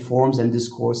and forms and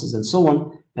discourses and so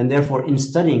on. And therefore, in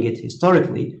studying it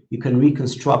historically, you can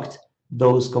reconstruct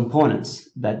those components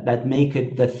that make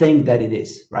it the thing that it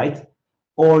is, right?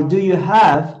 Or do you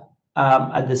have,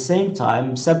 at the same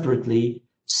time, separately,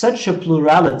 such a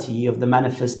plurality of the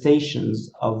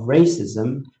manifestations of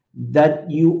racism that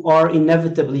you are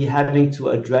inevitably having to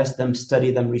address them,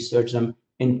 study them, research them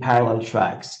in parallel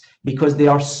tracks, because they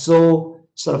are so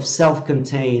sort of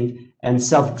self-contained and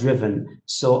self-driven.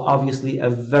 So obviously a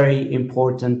very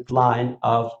important line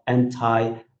of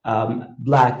anti-Black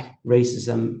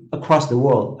racism across the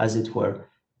world, as it were.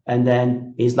 And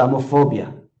then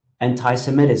Islamophobia,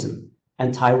 anti-Semitism,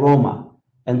 anti-Roma,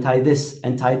 anti-this,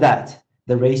 anti-that.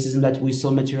 The racism that we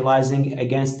saw materializing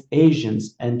against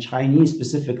Asians and Chinese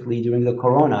specifically during the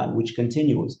corona, which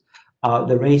continues.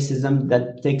 The racism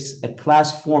that takes a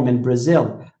class form in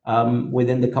Brazil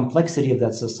within the complexity of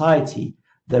that society.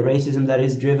 The racism that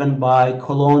is driven by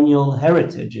colonial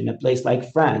heritage in a place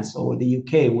like France or the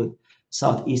UK with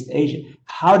Southeast Asia.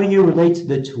 How do you relate to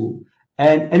the two?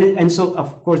 And so,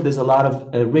 of course, there's a lot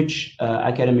of rich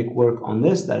academic work on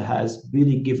this that has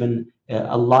really given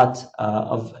a lot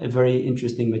of very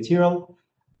interesting material.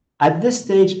 At this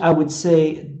stage, I would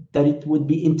say that it would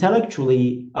be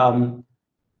intellectually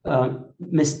a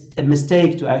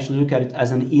mistake to actually look at it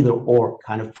as an either-or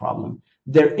kind of problem.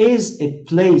 There is a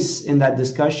place in that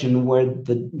discussion where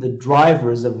the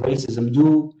drivers of racism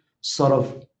do sort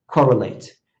of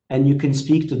correlate, and you can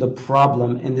speak to the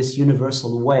problem in this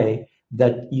universal way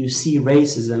that you see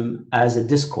racism as a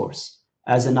discourse,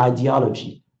 as an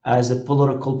ideology, as a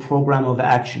political program of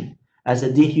action, as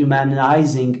a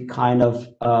dehumanizing kind of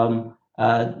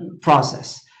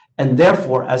process, and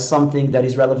therefore as something that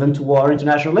is relevant to our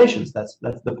international relations. That's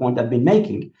the point I've been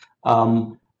making.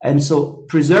 And so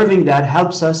preserving that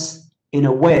helps us, in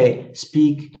a way,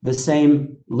 speak the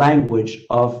same language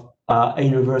of a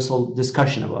universal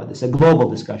discussion about this, a global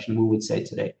discussion, we would say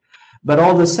today. But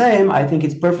all the same, I think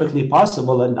it's perfectly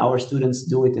possible, and our students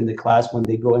do it in the class when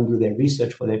they go and do their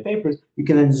research for their papers. You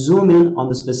can then zoom in on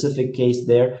the specific case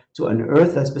there to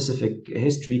unearth that specific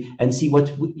history and see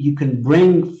what you can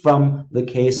bring from the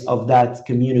case of that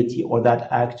community or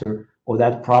that actor or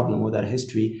that problem or that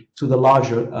history to the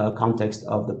larger context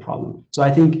of the problem. So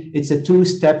I think it's a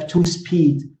two-step,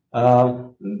 two-speed,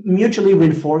 mutually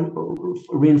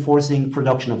reinforcing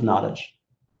production of knowledge.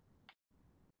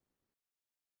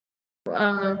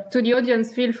 To the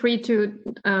audience, feel free to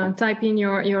type in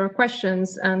your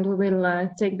questions and we will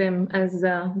take them as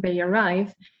they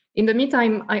arrive. In the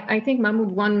meantime, I think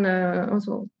Mahmoud, one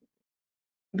also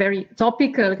very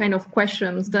topical kind of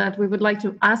questions that we would like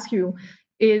to ask you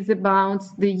is about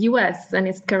the US and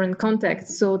its current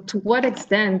context. So to what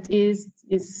extent is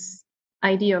this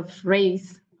idea of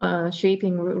race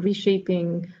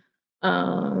reshaping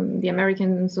the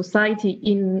American society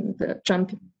in the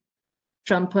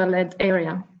Trump-led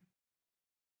area?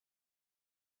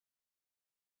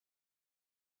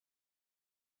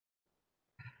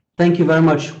 Thank you very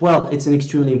much. Well, it's an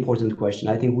extremely important question.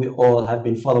 I think we all have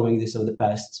been following this over the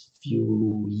past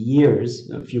few years,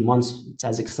 a few months. It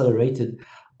has accelerated,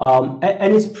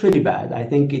 and it's pretty bad. I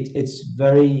think it's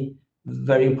very,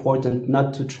 very important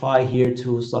not to try here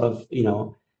to sort of,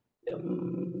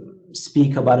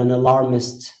 speak about an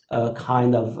alarmist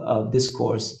kind of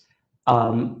discourse.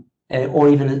 Or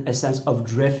even a sense of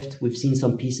drift. We've seen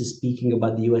some pieces speaking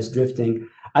about the US drifting.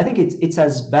 I think it's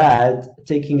as bad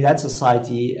taking that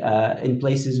society in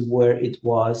places where it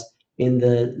was in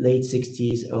the late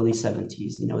 60s, early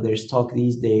 70s. There's talk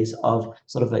these days of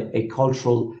sort of a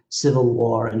cultural civil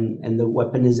war, and the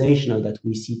weaponization of that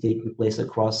we see taking place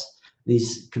across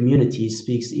these communities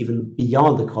speaks even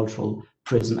beyond the cultural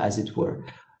prism, as it were.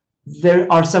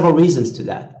 There are several reasons to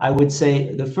that. I would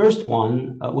say the first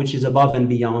one, which is above and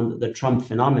beyond the Trump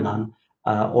phenomenon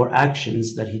or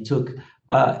actions that he took,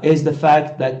 is the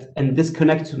fact that, and this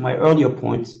connects to my earlier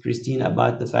point, Christine,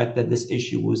 about the fact that this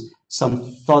issue was,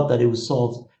 some thought that it was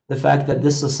solved, the fact that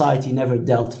this society never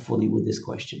dealt fully with this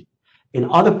question. In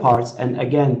other parts, and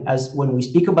again, as when we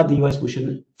speak about the US, we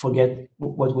shouldn't forget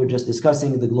what we're just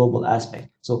discussing, the global aspect.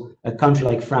 So a country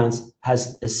like France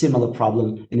has a similar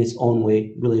problem in its own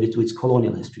way related to its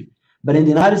colonial history. But in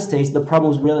the United States, the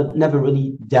problem was never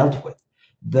really dealt with.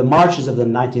 The marches of the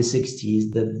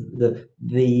 1960s,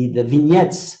 the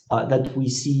vignettes that we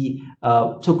see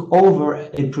took over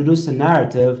and produced a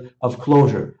narrative of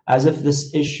closure, as if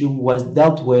this issue was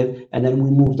dealt with, and then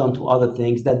we moved on to other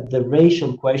things, that the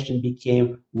racial question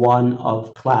became one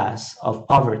of class, of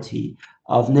poverty,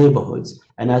 of neighborhoods,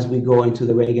 and as we go into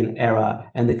the Reagan era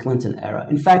and the Clinton era.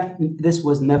 In fact, this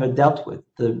was never dealt with.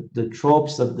 The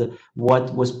tropes of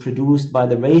what was produced by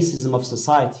the racism of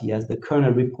society, as the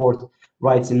Kerner report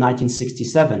writes in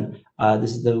 1967.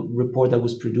 This is the report that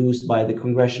was produced by the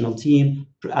congressional team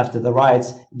after the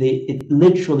riots. It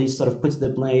literally sort of puts the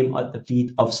blame at the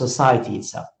feet of society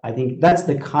itself. I think that's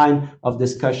the kind of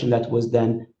discussion that was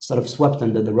then sort of swept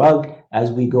under the rug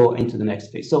as we go into the next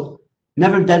phase. So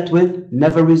never dealt with,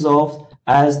 never resolved.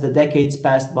 As the decades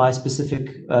passed by,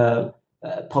 specific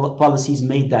policies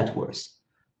made that worse.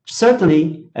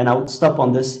 Certainly, and I would stop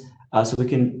on this so we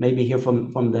can maybe hear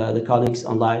from the colleagues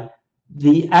online,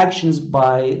 the actions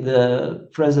by the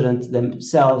president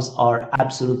themselves are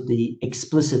absolutely,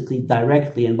 explicitly,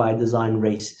 directly, and by design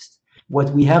racist. What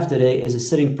we have today is a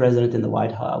sitting president in the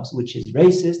White House, which is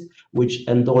racist, which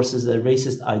endorses a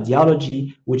racist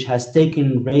ideology, which has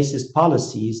taken racist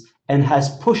policies and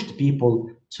has pushed people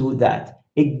to that.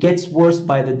 It gets worse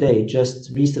by the day.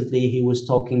 Just recently, he was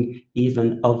talking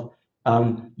even of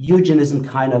eugenism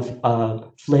kind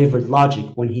of flavored logic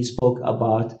when he spoke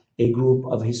about a group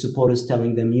of his supporters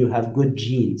telling them, you have good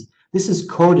genes. This is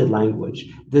coded language.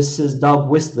 This is dog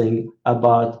whistling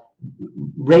about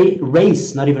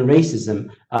race, not even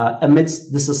racism,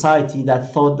 amidst the society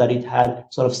that thought that it had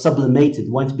sort of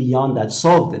sublimated, went beyond that,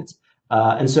 solved it.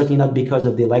 And certainly not because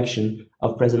of the election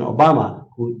of President Obama,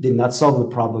 who did not solve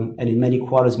the problem and in many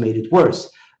quarters made it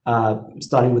worse,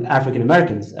 starting with African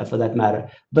Americans for that matter.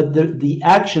 But the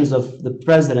actions of the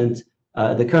president,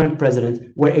 the current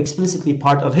president, were explicitly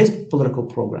part of his political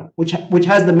program, which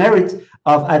has the merit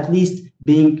of at least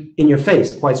being in your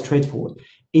face, quite straightforward.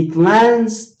 It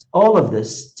lands all of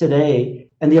this today,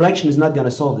 and the election is not going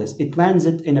to solve this. It lands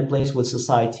it in a place where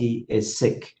society is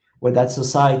sick, where that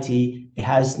society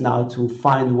has now to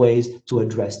find ways to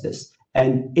address this.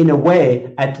 And in a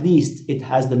way, at least it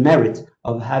has the merit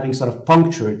of having sort of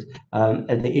punctured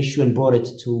the issue and brought it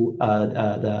to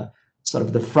the sort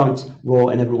of the front row,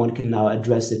 and everyone can now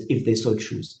address it if they so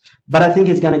choose. But I think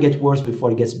it's going to get worse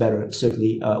before it gets better,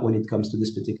 certainly when it comes to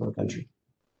this particular country.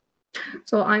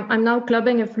 So I'm now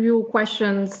clubbing a few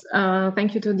questions.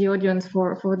 Thank you to the audience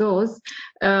for those.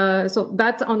 So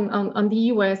that on the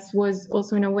US was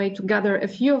also in a way to gather a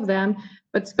few of them,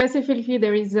 but specifically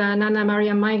there is Nana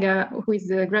Maria Maiga, who is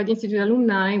a Grad Institute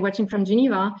alumni watching from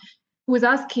Geneva, who is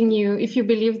asking you if you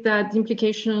believe that the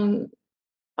implication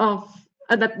of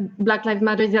that Black Lives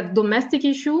Matter is a domestic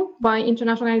issue by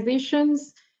international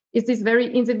organizations. Is this very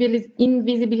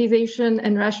invisibilization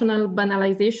and rational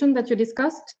banalization that you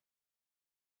discussed?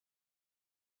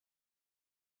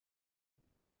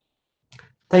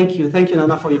 Thank you,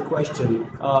 Nana, for your question.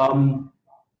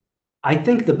 I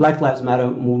think the Black Lives Matter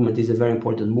movement is a very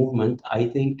important movement. I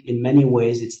think in many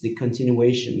ways it's the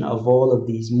continuation of all of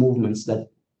these movements that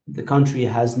the country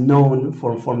has known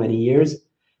for many years.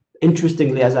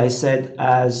 Interestingly, as I said,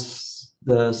 as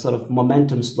the sort of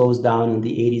momentum slows down in the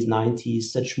 80s, 90s,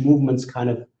 such movements kind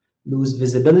of lose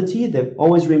visibility. They've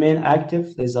always remained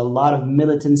active. There's a lot of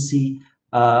militancy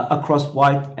across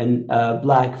white and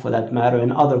black, for that matter,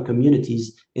 and other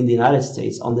communities in the United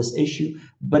States on this issue,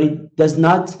 but it does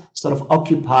not sort of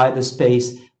occupy the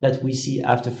space that we see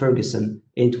after Ferguson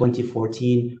in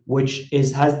 2014, which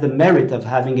has the merit of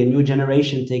having a new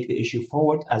generation take the issue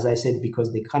forward, as I said,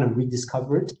 because they kind of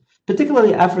rediscover it,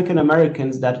 particularly African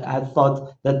Americans that had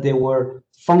thought that they were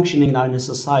functioning now in a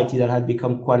society that had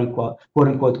become quote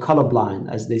unquote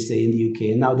colorblind, as they say in the UK,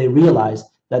 and now they realize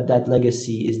that that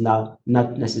legacy is now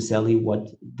not necessarily what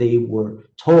they were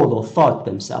told or thought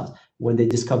themselves when they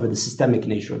discovered the systemic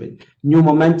nature of it. New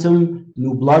momentum,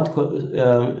 new blood,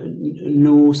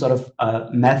 new sort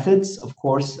of methods, of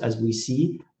course, as we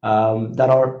see, that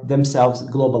are themselves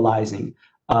globalizing.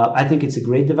 I think it's a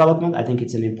great development. I think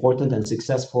it's an important and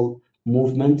successful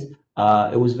movement.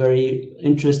 It was very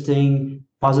interesting,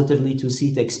 positively, to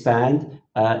see it expand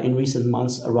in recent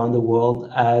months around the world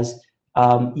as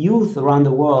youth around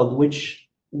the world, which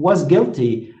was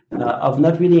guilty of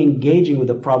not really engaging with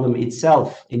the problem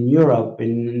itself in Europe,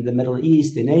 in the Middle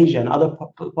East, in Asia, and other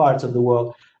parts of the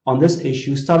world on this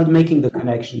issue, started making the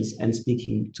connections and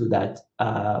speaking to that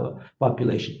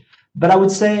population. But I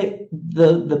would say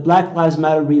the Black Lives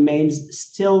Matter remains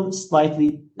still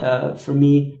slightly, for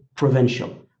me,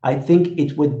 provincial. I think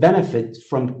it would benefit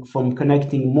from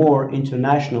connecting more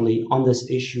internationally on this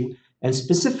issue, and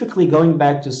specifically going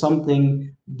back to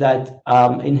something that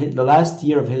in the last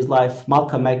year of his life,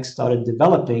 Malcolm X started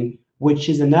developing, which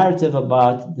is a narrative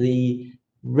about the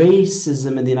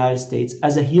racism in the United States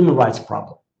as a human rights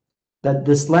problem. That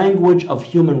this language of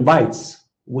human rights,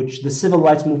 which the civil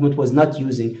rights movement was not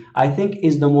using, I think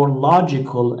is the more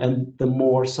logical and the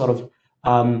more sort of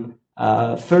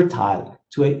fertile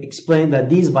to explain that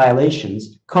these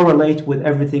violations correlate with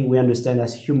everything we understand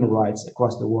as human rights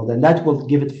across the world. And that will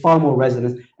give it far more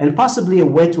resonance and possibly a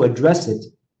way to address it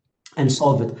and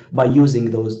solve it by using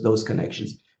those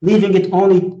connections. Leaving it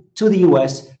only to the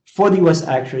US, for the US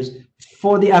actors,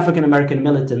 for the African-American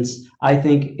militants, I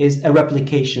think is a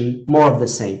replication, more of the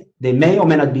same. They may or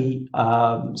may not be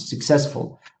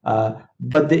successful,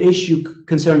 but the issue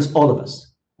concerns all of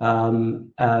us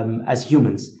as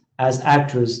humans, as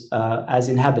actors, as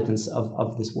inhabitants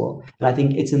of this world. And I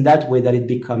think it's in that way that it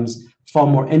becomes far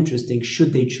more interesting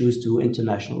should they choose to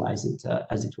internationalize it,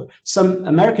 as it were. Some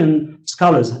American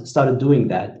scholars started doing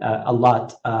that a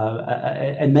lot,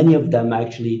 and many of them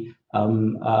actually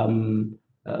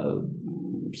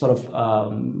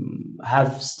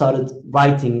have started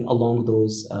writing along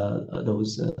those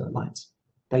lines.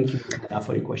 Thank you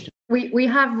for your question. We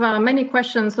have many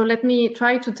questions, so let me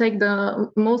try to take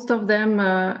most of them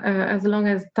as long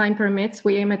as time permits.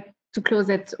 We aim to close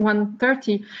at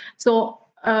 1:30. So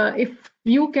if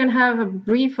you can have a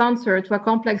brief answer to a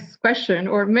complex question,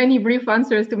 or many brief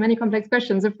answers to many complex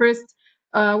questions. The first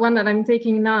one that I'm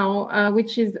taking now,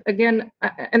 which is again,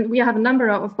 and we have a number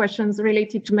of questions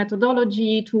related to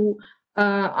methodology, to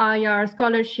IR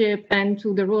scholarship, and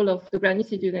to the role of the Grand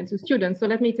Institute and to students. So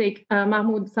let me take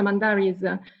Mahmoud Samandari's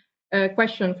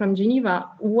question from Geneva.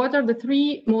 What are the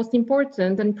three most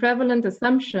important and prevalent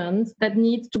assumptions that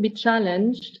need to be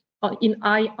challenged in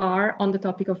IR on the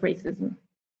topic of racism?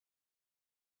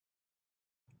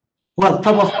 Well,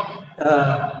 top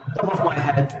of my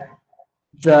head,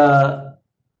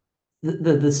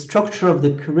 the structure of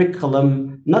the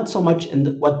curriculum, not so much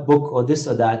in what book or this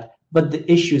or that, but the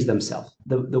issues themselves.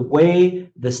 The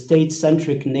way the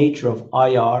state-centric nature of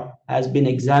IR has been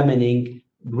examining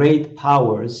great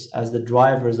powers as the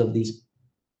drivers of these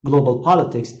global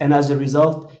politics, and as a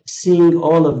result, seeing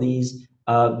all of these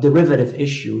derivative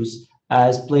issues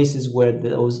as places where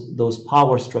those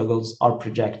power struggles are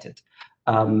projected.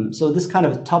 So this kind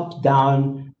of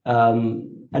top-down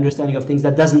understanding of things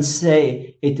that doesn't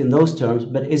say it in those terms,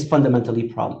 but is fundamentally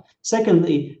a problem.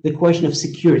 Secondly, the question of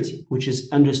security, which is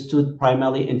understood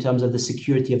primarily in terms of the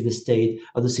security of the state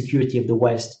or the security of the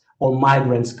West, or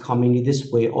migrants coming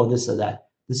this way or this or that.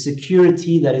 The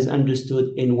security that is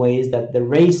understood in ways that the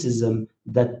racism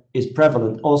that is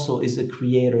prevalent also is a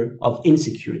creator of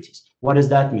insecurities. What does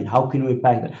that mean? How can we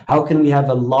pack that? How can we have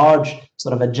a large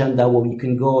sort of agenda where we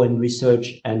can go and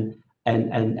research and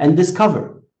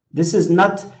discover? This is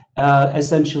not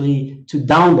essentially to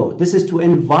download. This is to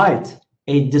invite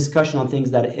a discussion on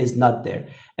things that is not there.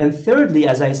 And thirdly,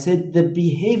 as I said, the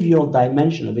behavioral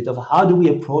dimension of it, of how do we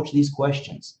approach these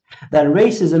questions? That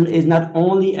racism is not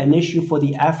only an issue for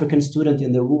the African student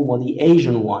in the room or the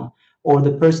Asian one, or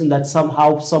the person that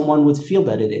somehow someone would feel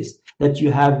that it is, that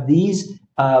you have these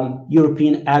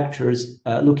European actors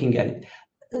looking at it.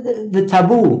 The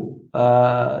taboo,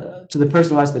 to the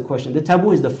person who asked the question, the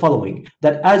taboo is the following,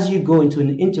 that as you go into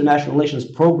an international relations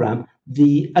program,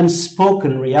 the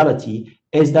unspoken reality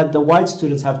is that the white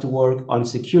students have to work on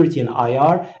security and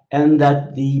IR, and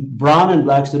that the brown and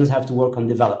black students have to work on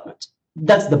development.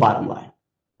 That's the bottom line.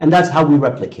 And that's how we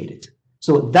replicate it.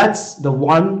 So that's the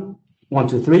 1,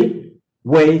 2, 3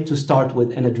 way to start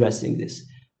with in addressing this.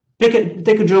 Take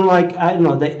a journal like, I don't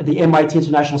know, the MIT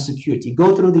International Security.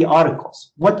 Go through the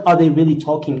articles. What are they really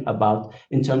talking about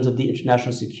in terms of the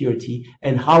international security?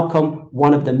 And how come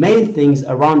one of the main things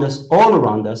around us, all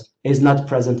around us, is not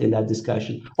present in that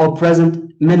discussion, or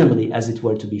present minimally, as it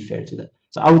were, to be fair to them?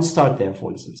 So I would start there,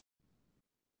 for instance.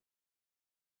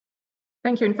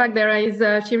 Thank you. In fact, there is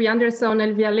Shiri Anderson,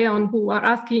 Elvia Leon, who are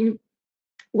asking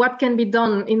what can be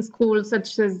done in schools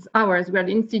such as ours, where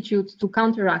the institute, to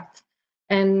counteract.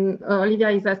 And Olivia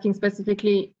is asking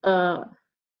specifically,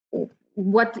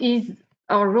 what is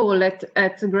our role at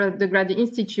the Grady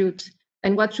Institute,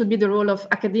 and what should be the role of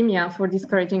academia for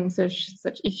discouraging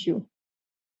such issue?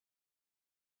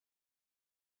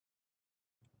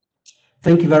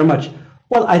 Thank you very much.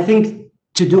 Well, I think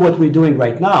to do what we're doing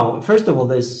right now, first of all,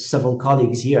 there's several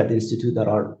colleagues here at the Institute that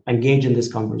are engaged in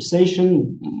this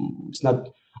conversation. It's not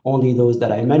only those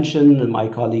that I mentioned, my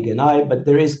colleague and I, but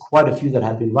there is quite a few that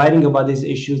have been writing about these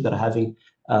issues, that are having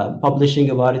publishing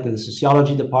about it in the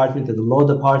sociology department, in the law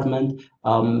department.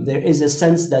 There is a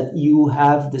sense that you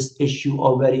have this issue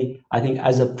already, I think,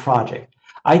 as a project.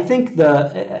 I think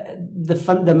the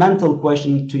fundamental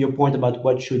question, to your point about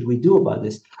what should we do about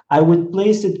this, I would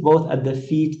place it both at the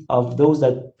feet of those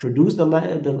that produce the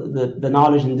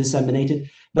knowledge and disseminate it,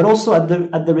 but also at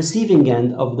the receiving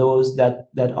end of those that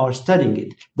are studying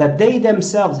it, that they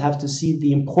themselves have to see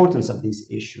the importance of these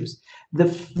issues.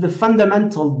 The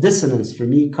fundamental dissonance for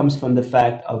me comes from the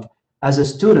fact of, as a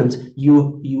student,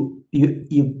 you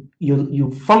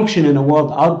function in a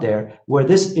world out there where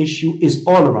this issue is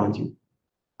all around you.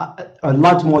 A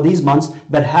lot more these months,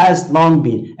 but has long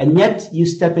been. And yet you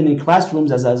step in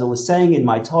classrooms, as I was saying in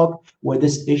my talk, where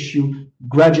this issue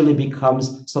gradually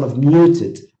becomes sort of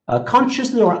muted,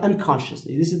 consciously or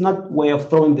unconsciously. This is not a way of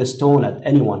throwing the stone at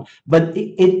anyone, but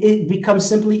it becomes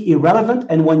simply irrelevant.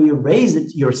 And when you raise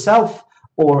it yourself,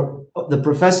 or the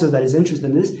professor that is interested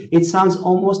in this, it sounds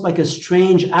almost like a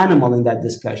strange animal in that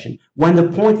discussion. When the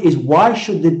point is, why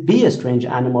should it be a strange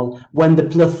animal when the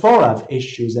plethora of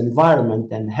issues,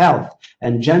 environment and health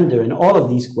and gender and all of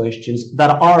these questions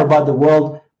that are about the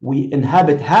world we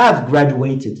inhabit have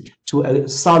graduated to a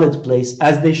solid place,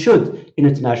 as they should in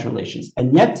international relations.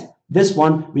 And yet this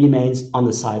one remains on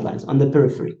the sidelines, on the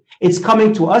periphery. It's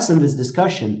coming to us in this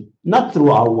discussion, not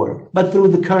through our work, but through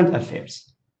the current affairs.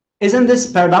 Isn't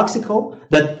this paradoxical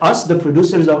that us, the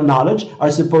producers of knowledge,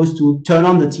 are supposed to turn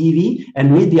on the TV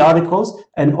and read the articles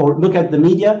or look at the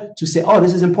media to say, oh,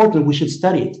 this is important, we should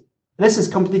study it? This is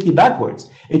completely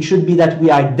backwards. It should be that we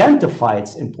identify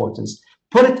its importance,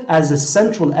 put it as a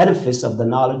central edifice of the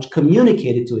knowledge,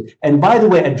 communicate it to it. And by the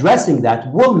way, addressing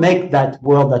that will make that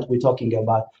world that we're talking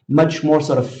about much more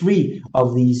sort of free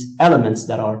of these elements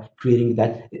that are creating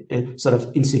that sort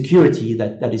of insecurity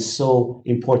that is so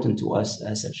important to us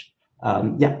as such.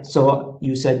 Yeah, so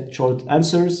you said short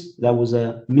answers. That was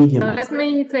a medium. Let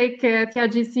me take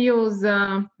TRGCO's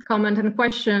comment and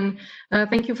question.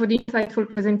 Thank you for the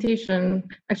insightful presentation.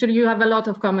 Actually, you have a lot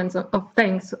of comments of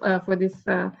thanks for this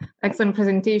excellent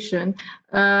presentation.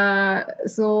 There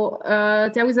is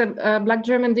a Black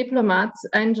German diplomat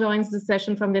and joins the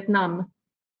session from Vietnam.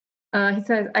 He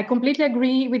says, I completely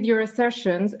agree with your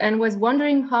assertions and was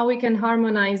wondering how we can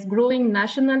harmonize growing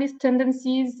nationalist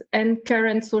tendencies and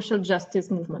current social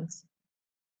justice movements.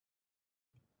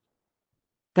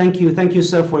 Thank you,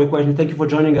 sir, for your question. Thank you for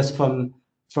joining us from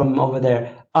over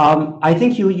there. I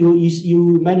think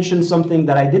you mentioned something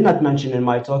that I did not mention in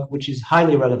my talk, which is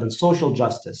highly relevant: social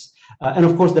justice, and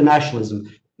of course the nationalism.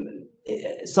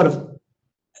 Sort of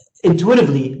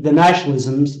intuitively, the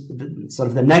nationalisms, sort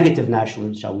of the negative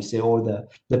nationalism, shall we say, or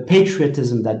the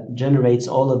patriotism that generates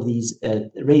all of these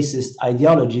racist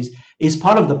ideologies is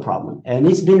part of the problem. And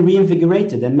it's been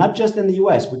reinvigorated, and not just in the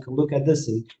US. We can look at this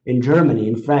in Germany,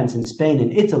 in France, in Spain,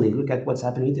 in Italy. Look at what's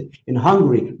happening in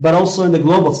Hungary, but also in the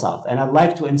global South. And I'd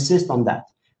like to insist on that.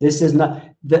 This is not,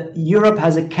 Europe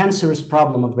has a cancerous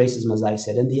problem of racism, as I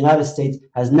said, and the United States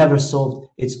has never solved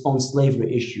its own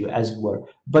slavery issue, as it were.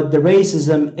 But the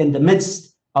racism in the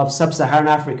midst of sub-Saharan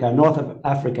Africa, North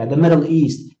Africa, the Middle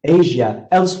East, Asia,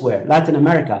 elsewhere, Latin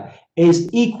America, is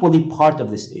equally part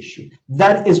of this issue.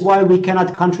 That is why we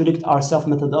cannot contradict ourselves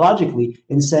methodologically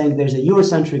in saying there's a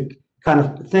Eurocentric kind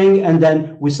of thing, and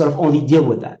then we sort of only deal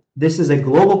with that. This is a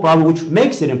global problem, which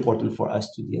makes it important for us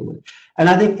to deal with. And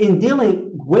I think in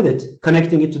dealing with it,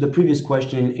 connecting it to the previous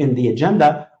question in the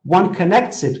agenda, one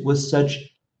connects it with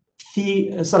such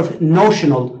sort of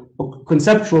notional,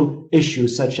 conceptual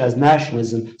issues such as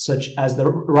nationalism, such as the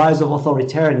rise of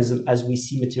authoritarianism as we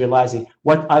see materializing.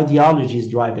 What ideologies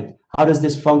drive it? How does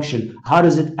this function? How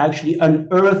does it actually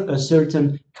unearth a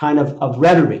certain kind of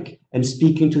rhetoric and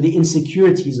speaking to the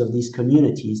insecurities of these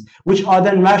communities, which are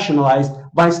then rationalized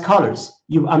by scholars?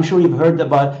 I'm sure you've heard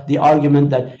about the argument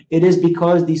that it is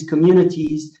because these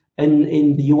communities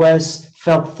in the US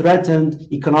felt threatened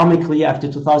economically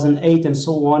after 2008 and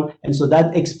so on, and so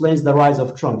that explains the rise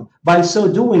of Trump. By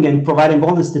so doing and providing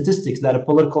all the statistics that a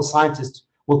political scientist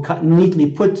will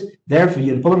neatly put there for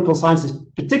you, and political science is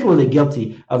particularly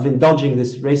guilty of indulging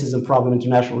this racism problem in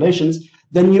international relations,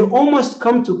 then you almost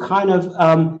come to kind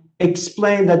of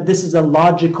explain that this is a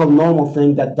logical, normal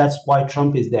thing, that's why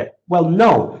Trump is there. Well,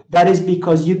 no, that is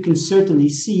because you can certainly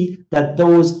see that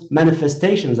those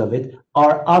manifestations of it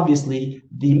are obviously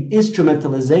the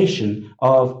instrumentalization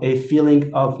of a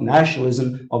feeling of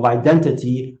nationalism, of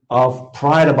identity, of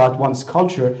pride about one's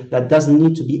culture that doesn't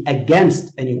need to be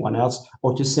against anyone else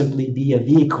or to simply be a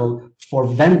vehicle for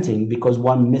venting because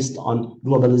one missed on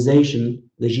globalization,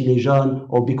 the gilets jaunes,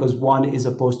 or because one is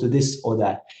opposed to this or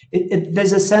that.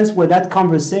 There's a sense where that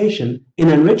conversation, in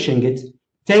enriching it,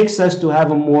 takes us to have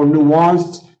a more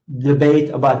nuanced debate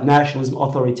about nationalism,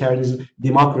 authoritarianism,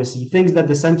 democracy, things that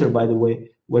the center, by the way,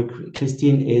 where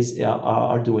Christine is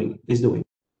doing.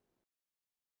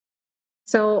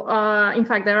 So, in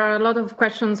fact, there are a lot of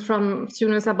questions from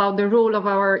students about the role of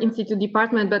our institute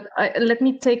department, but let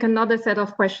me take another set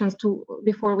of questions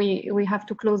before we have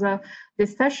to close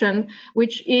this session,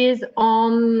 which is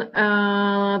on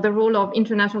the role of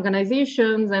international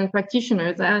organizations and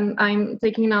practitioners. And I'm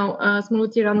taking now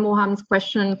Smrutiran Mohan's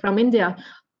question from India.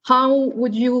 How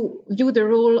would you view the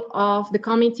role of the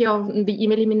Committee on the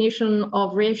Elimination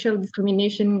of Racial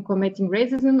Discrimination in Combating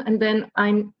Racism? And then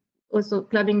I'm also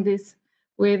clubbing this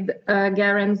with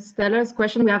Garen Steller's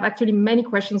question. We have actually many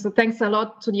questions, so thanks a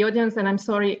lot to the audience, and I'm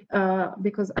sorry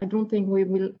because I don't think we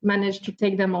will manage to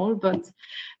take them all, but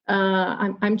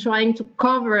I'm trying to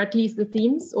cover at least the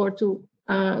themes or to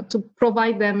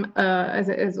provide them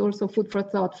as also food for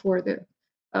thought for the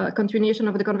continuation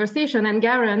of the conversation. And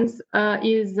Garen's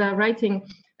is writing,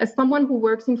 as someone who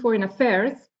works in foreign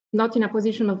affairs, not in a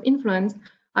position of influence,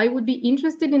 I would be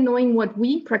interested in knowing what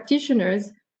we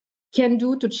practitioners can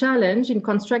do to challenge in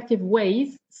constructive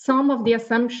ways some of the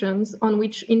assumptions on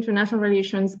which international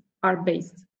relations are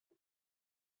based.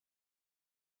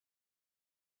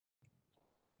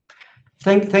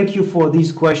 Thank you for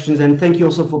these questions, and thank you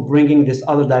also for bringing this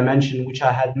other dimension, which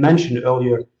I had mentioned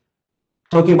earlier.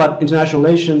 Talking about international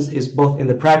relations is both in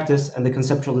the practice and the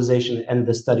conceptualization and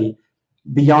the study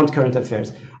beyond current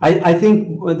affairs. I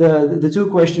think the two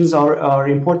questions are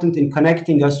important in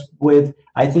connecting us with,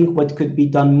 I think, what could be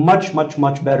done much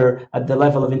better at the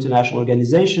level of international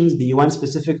organizations, the UN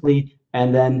specifically,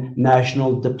 and then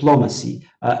national diplomacy.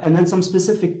 And then some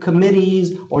specific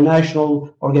committees or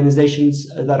national organizations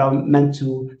that are meant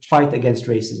to fight against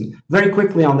racism. Very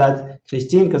quickly on that,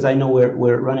 Christine, because I know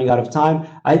we're running out of time.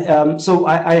 So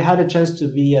I had a chance to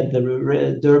be at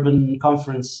the Durban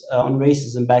conference on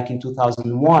racism back in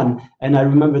 2001, and I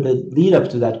remember the lead up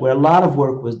to that, where a lot of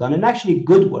work was done, and actually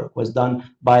good work was done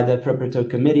by the preparatory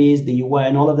committees, the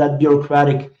UN, all of that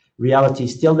bureaucratic reality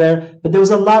is still there, but there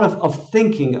was a lot of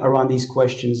thinking around these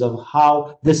questions of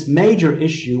how this major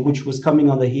issue, which was coming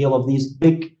on the heel of these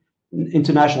big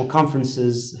international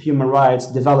conferences, human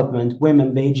rights, development,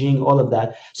 women, Beijing, all of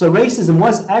that. So racism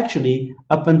was actually,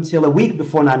 up until a week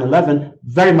before 9/11,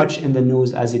 very much in the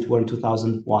news as it were in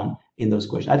 2001 in those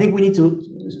questions. I think we need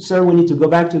to go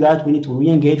back to that. We need to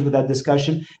re-engage with that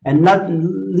discussion and not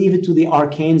leave it to the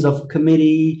arcanes of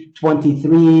Committee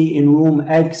 23 in room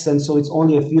X, and so it's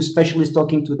only a few specialists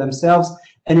talking to themselves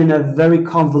and in a very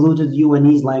convoluted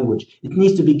UNE's language. It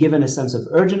needs to be given a sense of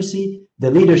urgency. The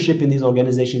leadership in these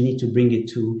organizations need to bring it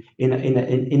to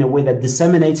in a way that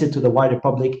disseminates it to the wider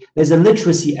public. There's a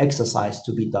literacy exercise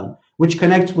to be done, which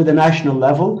connects with the national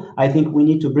level. I think we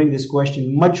need to bring this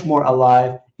question much more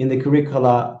alive in the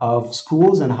curricula of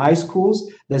schools and high schools.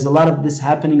 There's a lot of this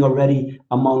happening already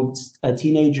amongst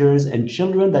teenagers and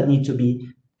children that need to be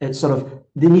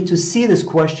they need to see this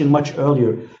question much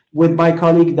earlier. With my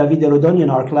colleague David Erodoni in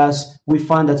our class, we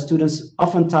find that students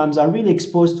oftentimes are really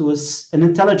exposed to an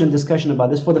intelligent discussion about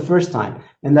this for the first time,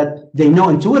 and that they know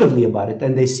intuitively about it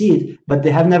and they see it, but they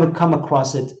have never come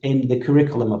across it in the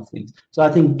curriculum of things. So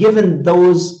I think given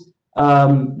those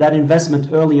that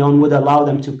investment early on would allow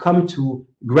them to come to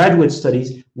graduate studies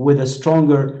with a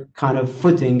stronger kind of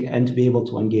footing and to be able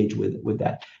to engage with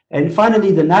that. And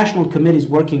finally, the national committees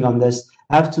working on this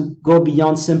have to go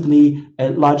beyond simply a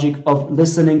logic of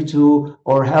listening to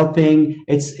or helping.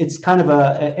 It's kind of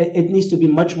it needs to be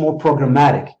much more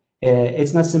programmatic.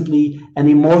 It's not simply an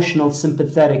emotional,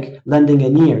 sympathetic lending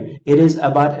an ear. It is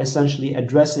about essentially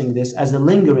addressing this as a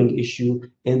lingering issue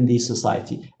in the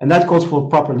society. And that calls for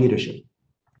proper leadership.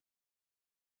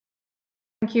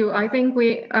 Thank you. I think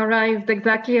we arrived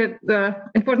exactly at the,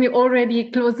 unfortunately, already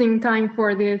closing time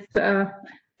for this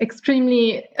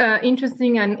extremely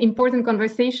interesting and important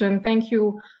conversation. Thank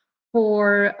you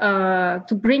for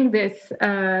to bring this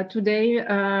today,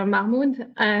 Mahmoud,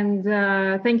 and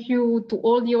thank you to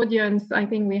all the audience. I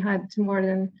think we had more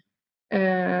than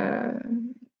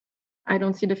I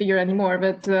don't see the figure anymore,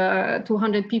 but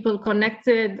 200 people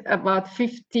connected, about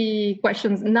 50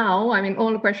 questions now. I mean,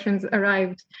 all the questions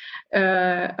arrived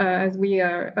as we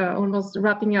are almost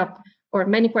wrapping up, or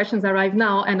many questions arrive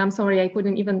now, and I'm sorry I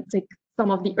couldn't even take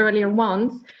some of the earlier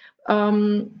ones.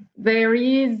 There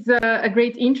is a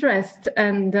great interest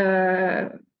and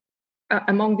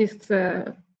among this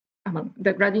among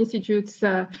the Grad Institute's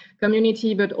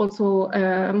community, but also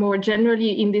more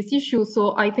generally in this issue.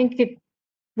 So I think it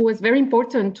was very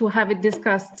important to have it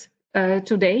discussed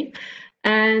today.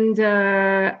 And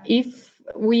if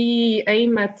we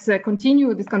aim at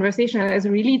continue this conversation, as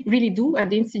we really do at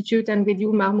the Institute and with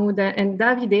you, Mahmoud and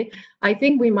Davide, I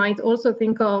think we might also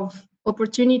think of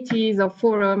opportunities of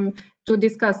forum to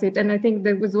discuss it. And I think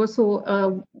there was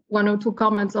also one or two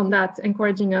comments on that,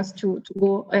 encouraging us to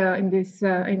go in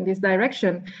this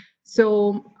direction.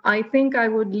 So I think I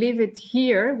would leave it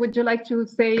here. Would you like to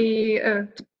say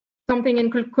something in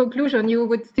conclusion? You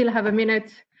would still have a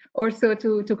minute or so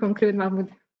to conclude, Mahmoud.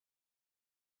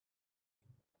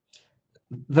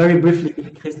 Very briefly,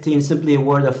 Christine, simply a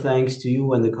word of thanks to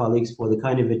you and the colleagues for the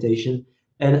kind invitation.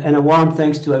 And a warm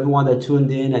thanks to everyone that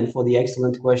tuned in and for the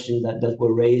excellent questions that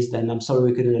were raised. And I'm sorry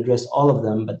we couldn't address all of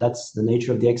them, but that's the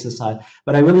nature of the exercise.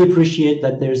 But I really appreciate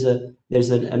that there's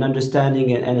an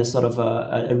understanding and a sort of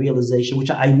a realization, which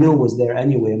I know was there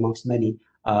anyway amongst many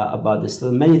about this.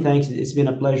 So many thanks. It's been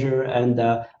a pleasure. And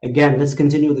again, let's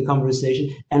continue the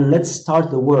conversation and let's start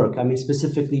the work. I mean,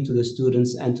 specifically to the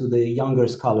students and to the younger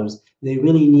scholars. They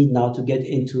really need now to get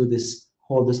into this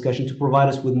whole discussion to provide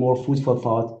us with more food for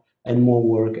thought and more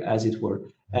work, as it were.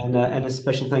 And a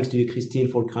special thanks to you,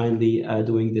 Christine, for kindly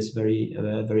doing this very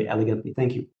elegantly.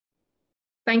 Thank you.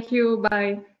 Thank you.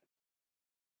 Bye.